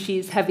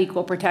species have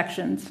equal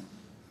protections?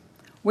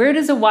 Where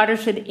does a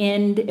watershed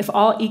end if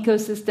all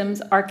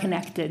ecosystems are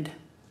connected?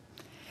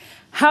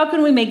 How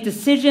can we make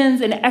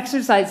decisions and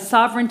exercise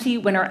sovereignty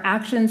when our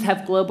actions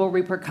have global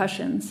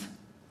repercussions?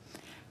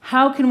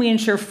 How can we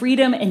ensure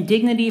freedom and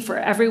dignity for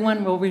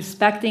everyone while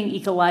respecting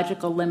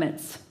ecological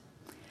limits?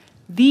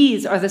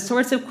 These are the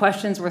sorts of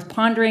questions worth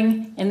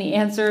pondering, and the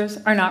answers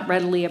are not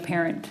readily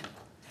apparent.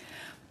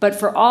 But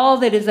for all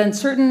that is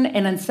uncertain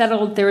and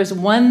unsettled, there is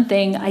one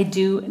thing I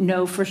do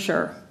know for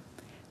sure.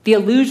 The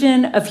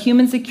illusion of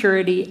human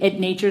security at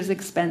nature's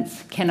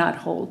expense cannot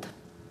hold.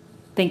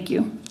 Thank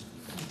you.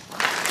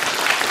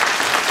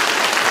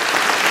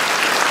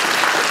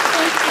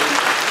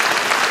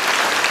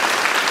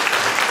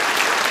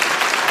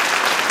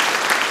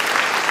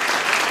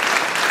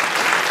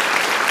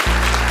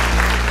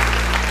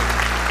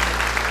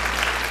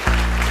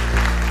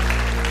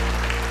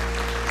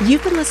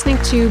 You've been listening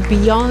to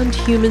Beyond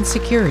Human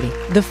Security,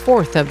 the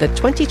fourth of the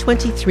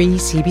 2023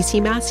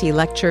 CBC Massey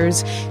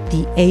Lectures,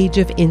 The Age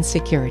of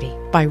Insecurity,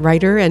 by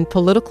writer and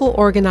political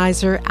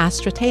organizer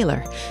Astra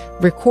Taylor,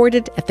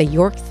 recorded at the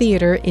York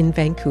Theatre in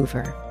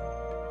Vancouver.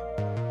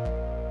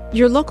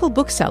 Your local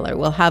bookseller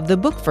will have the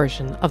book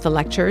version of the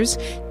lectures,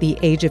 The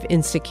Age of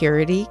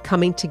Insecurity,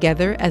 Coming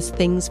Together as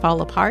Things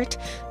Fall Apart,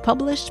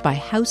 published by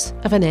House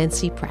of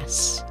Anansi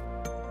Press.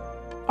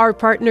 Our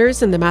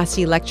partners in the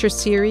Massey Lecture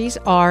series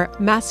are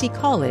Massey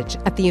College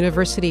at the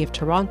University of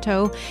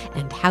Toronto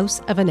and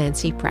House of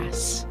Anansi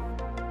Press.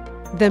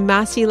 The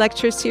Massey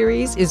Lecture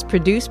series is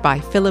produced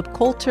by Philip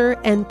Coulter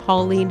and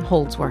Pauline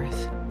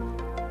Holdsworth.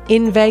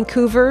 In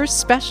Vancouver,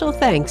 special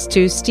thanks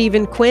to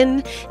Stephen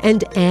Quinn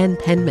and Anne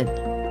Penman.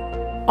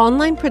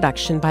 Online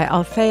production by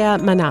Althea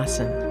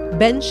Manassen,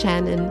 Ben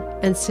Shannon,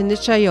 and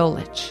Sinica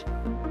Jolich.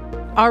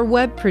 Our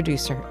web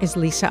producer is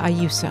Lisa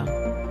Ayuso.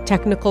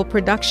 Technical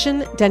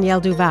production, Danielle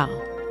Duval.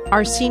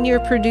 Our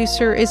senior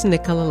producer is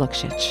Nicola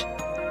Luksic.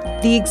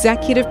 The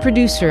executive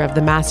producer of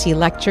the Massey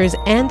Lectures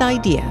and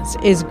Ideas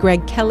is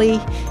Greg Kelly,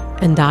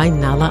 and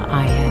I'm Nala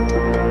Ayed.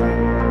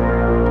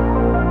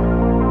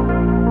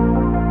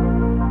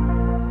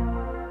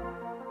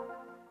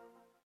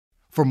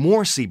 For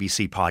more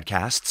CBC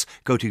podcasts,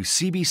 go to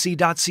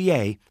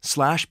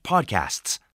cbc.ca/podcasts.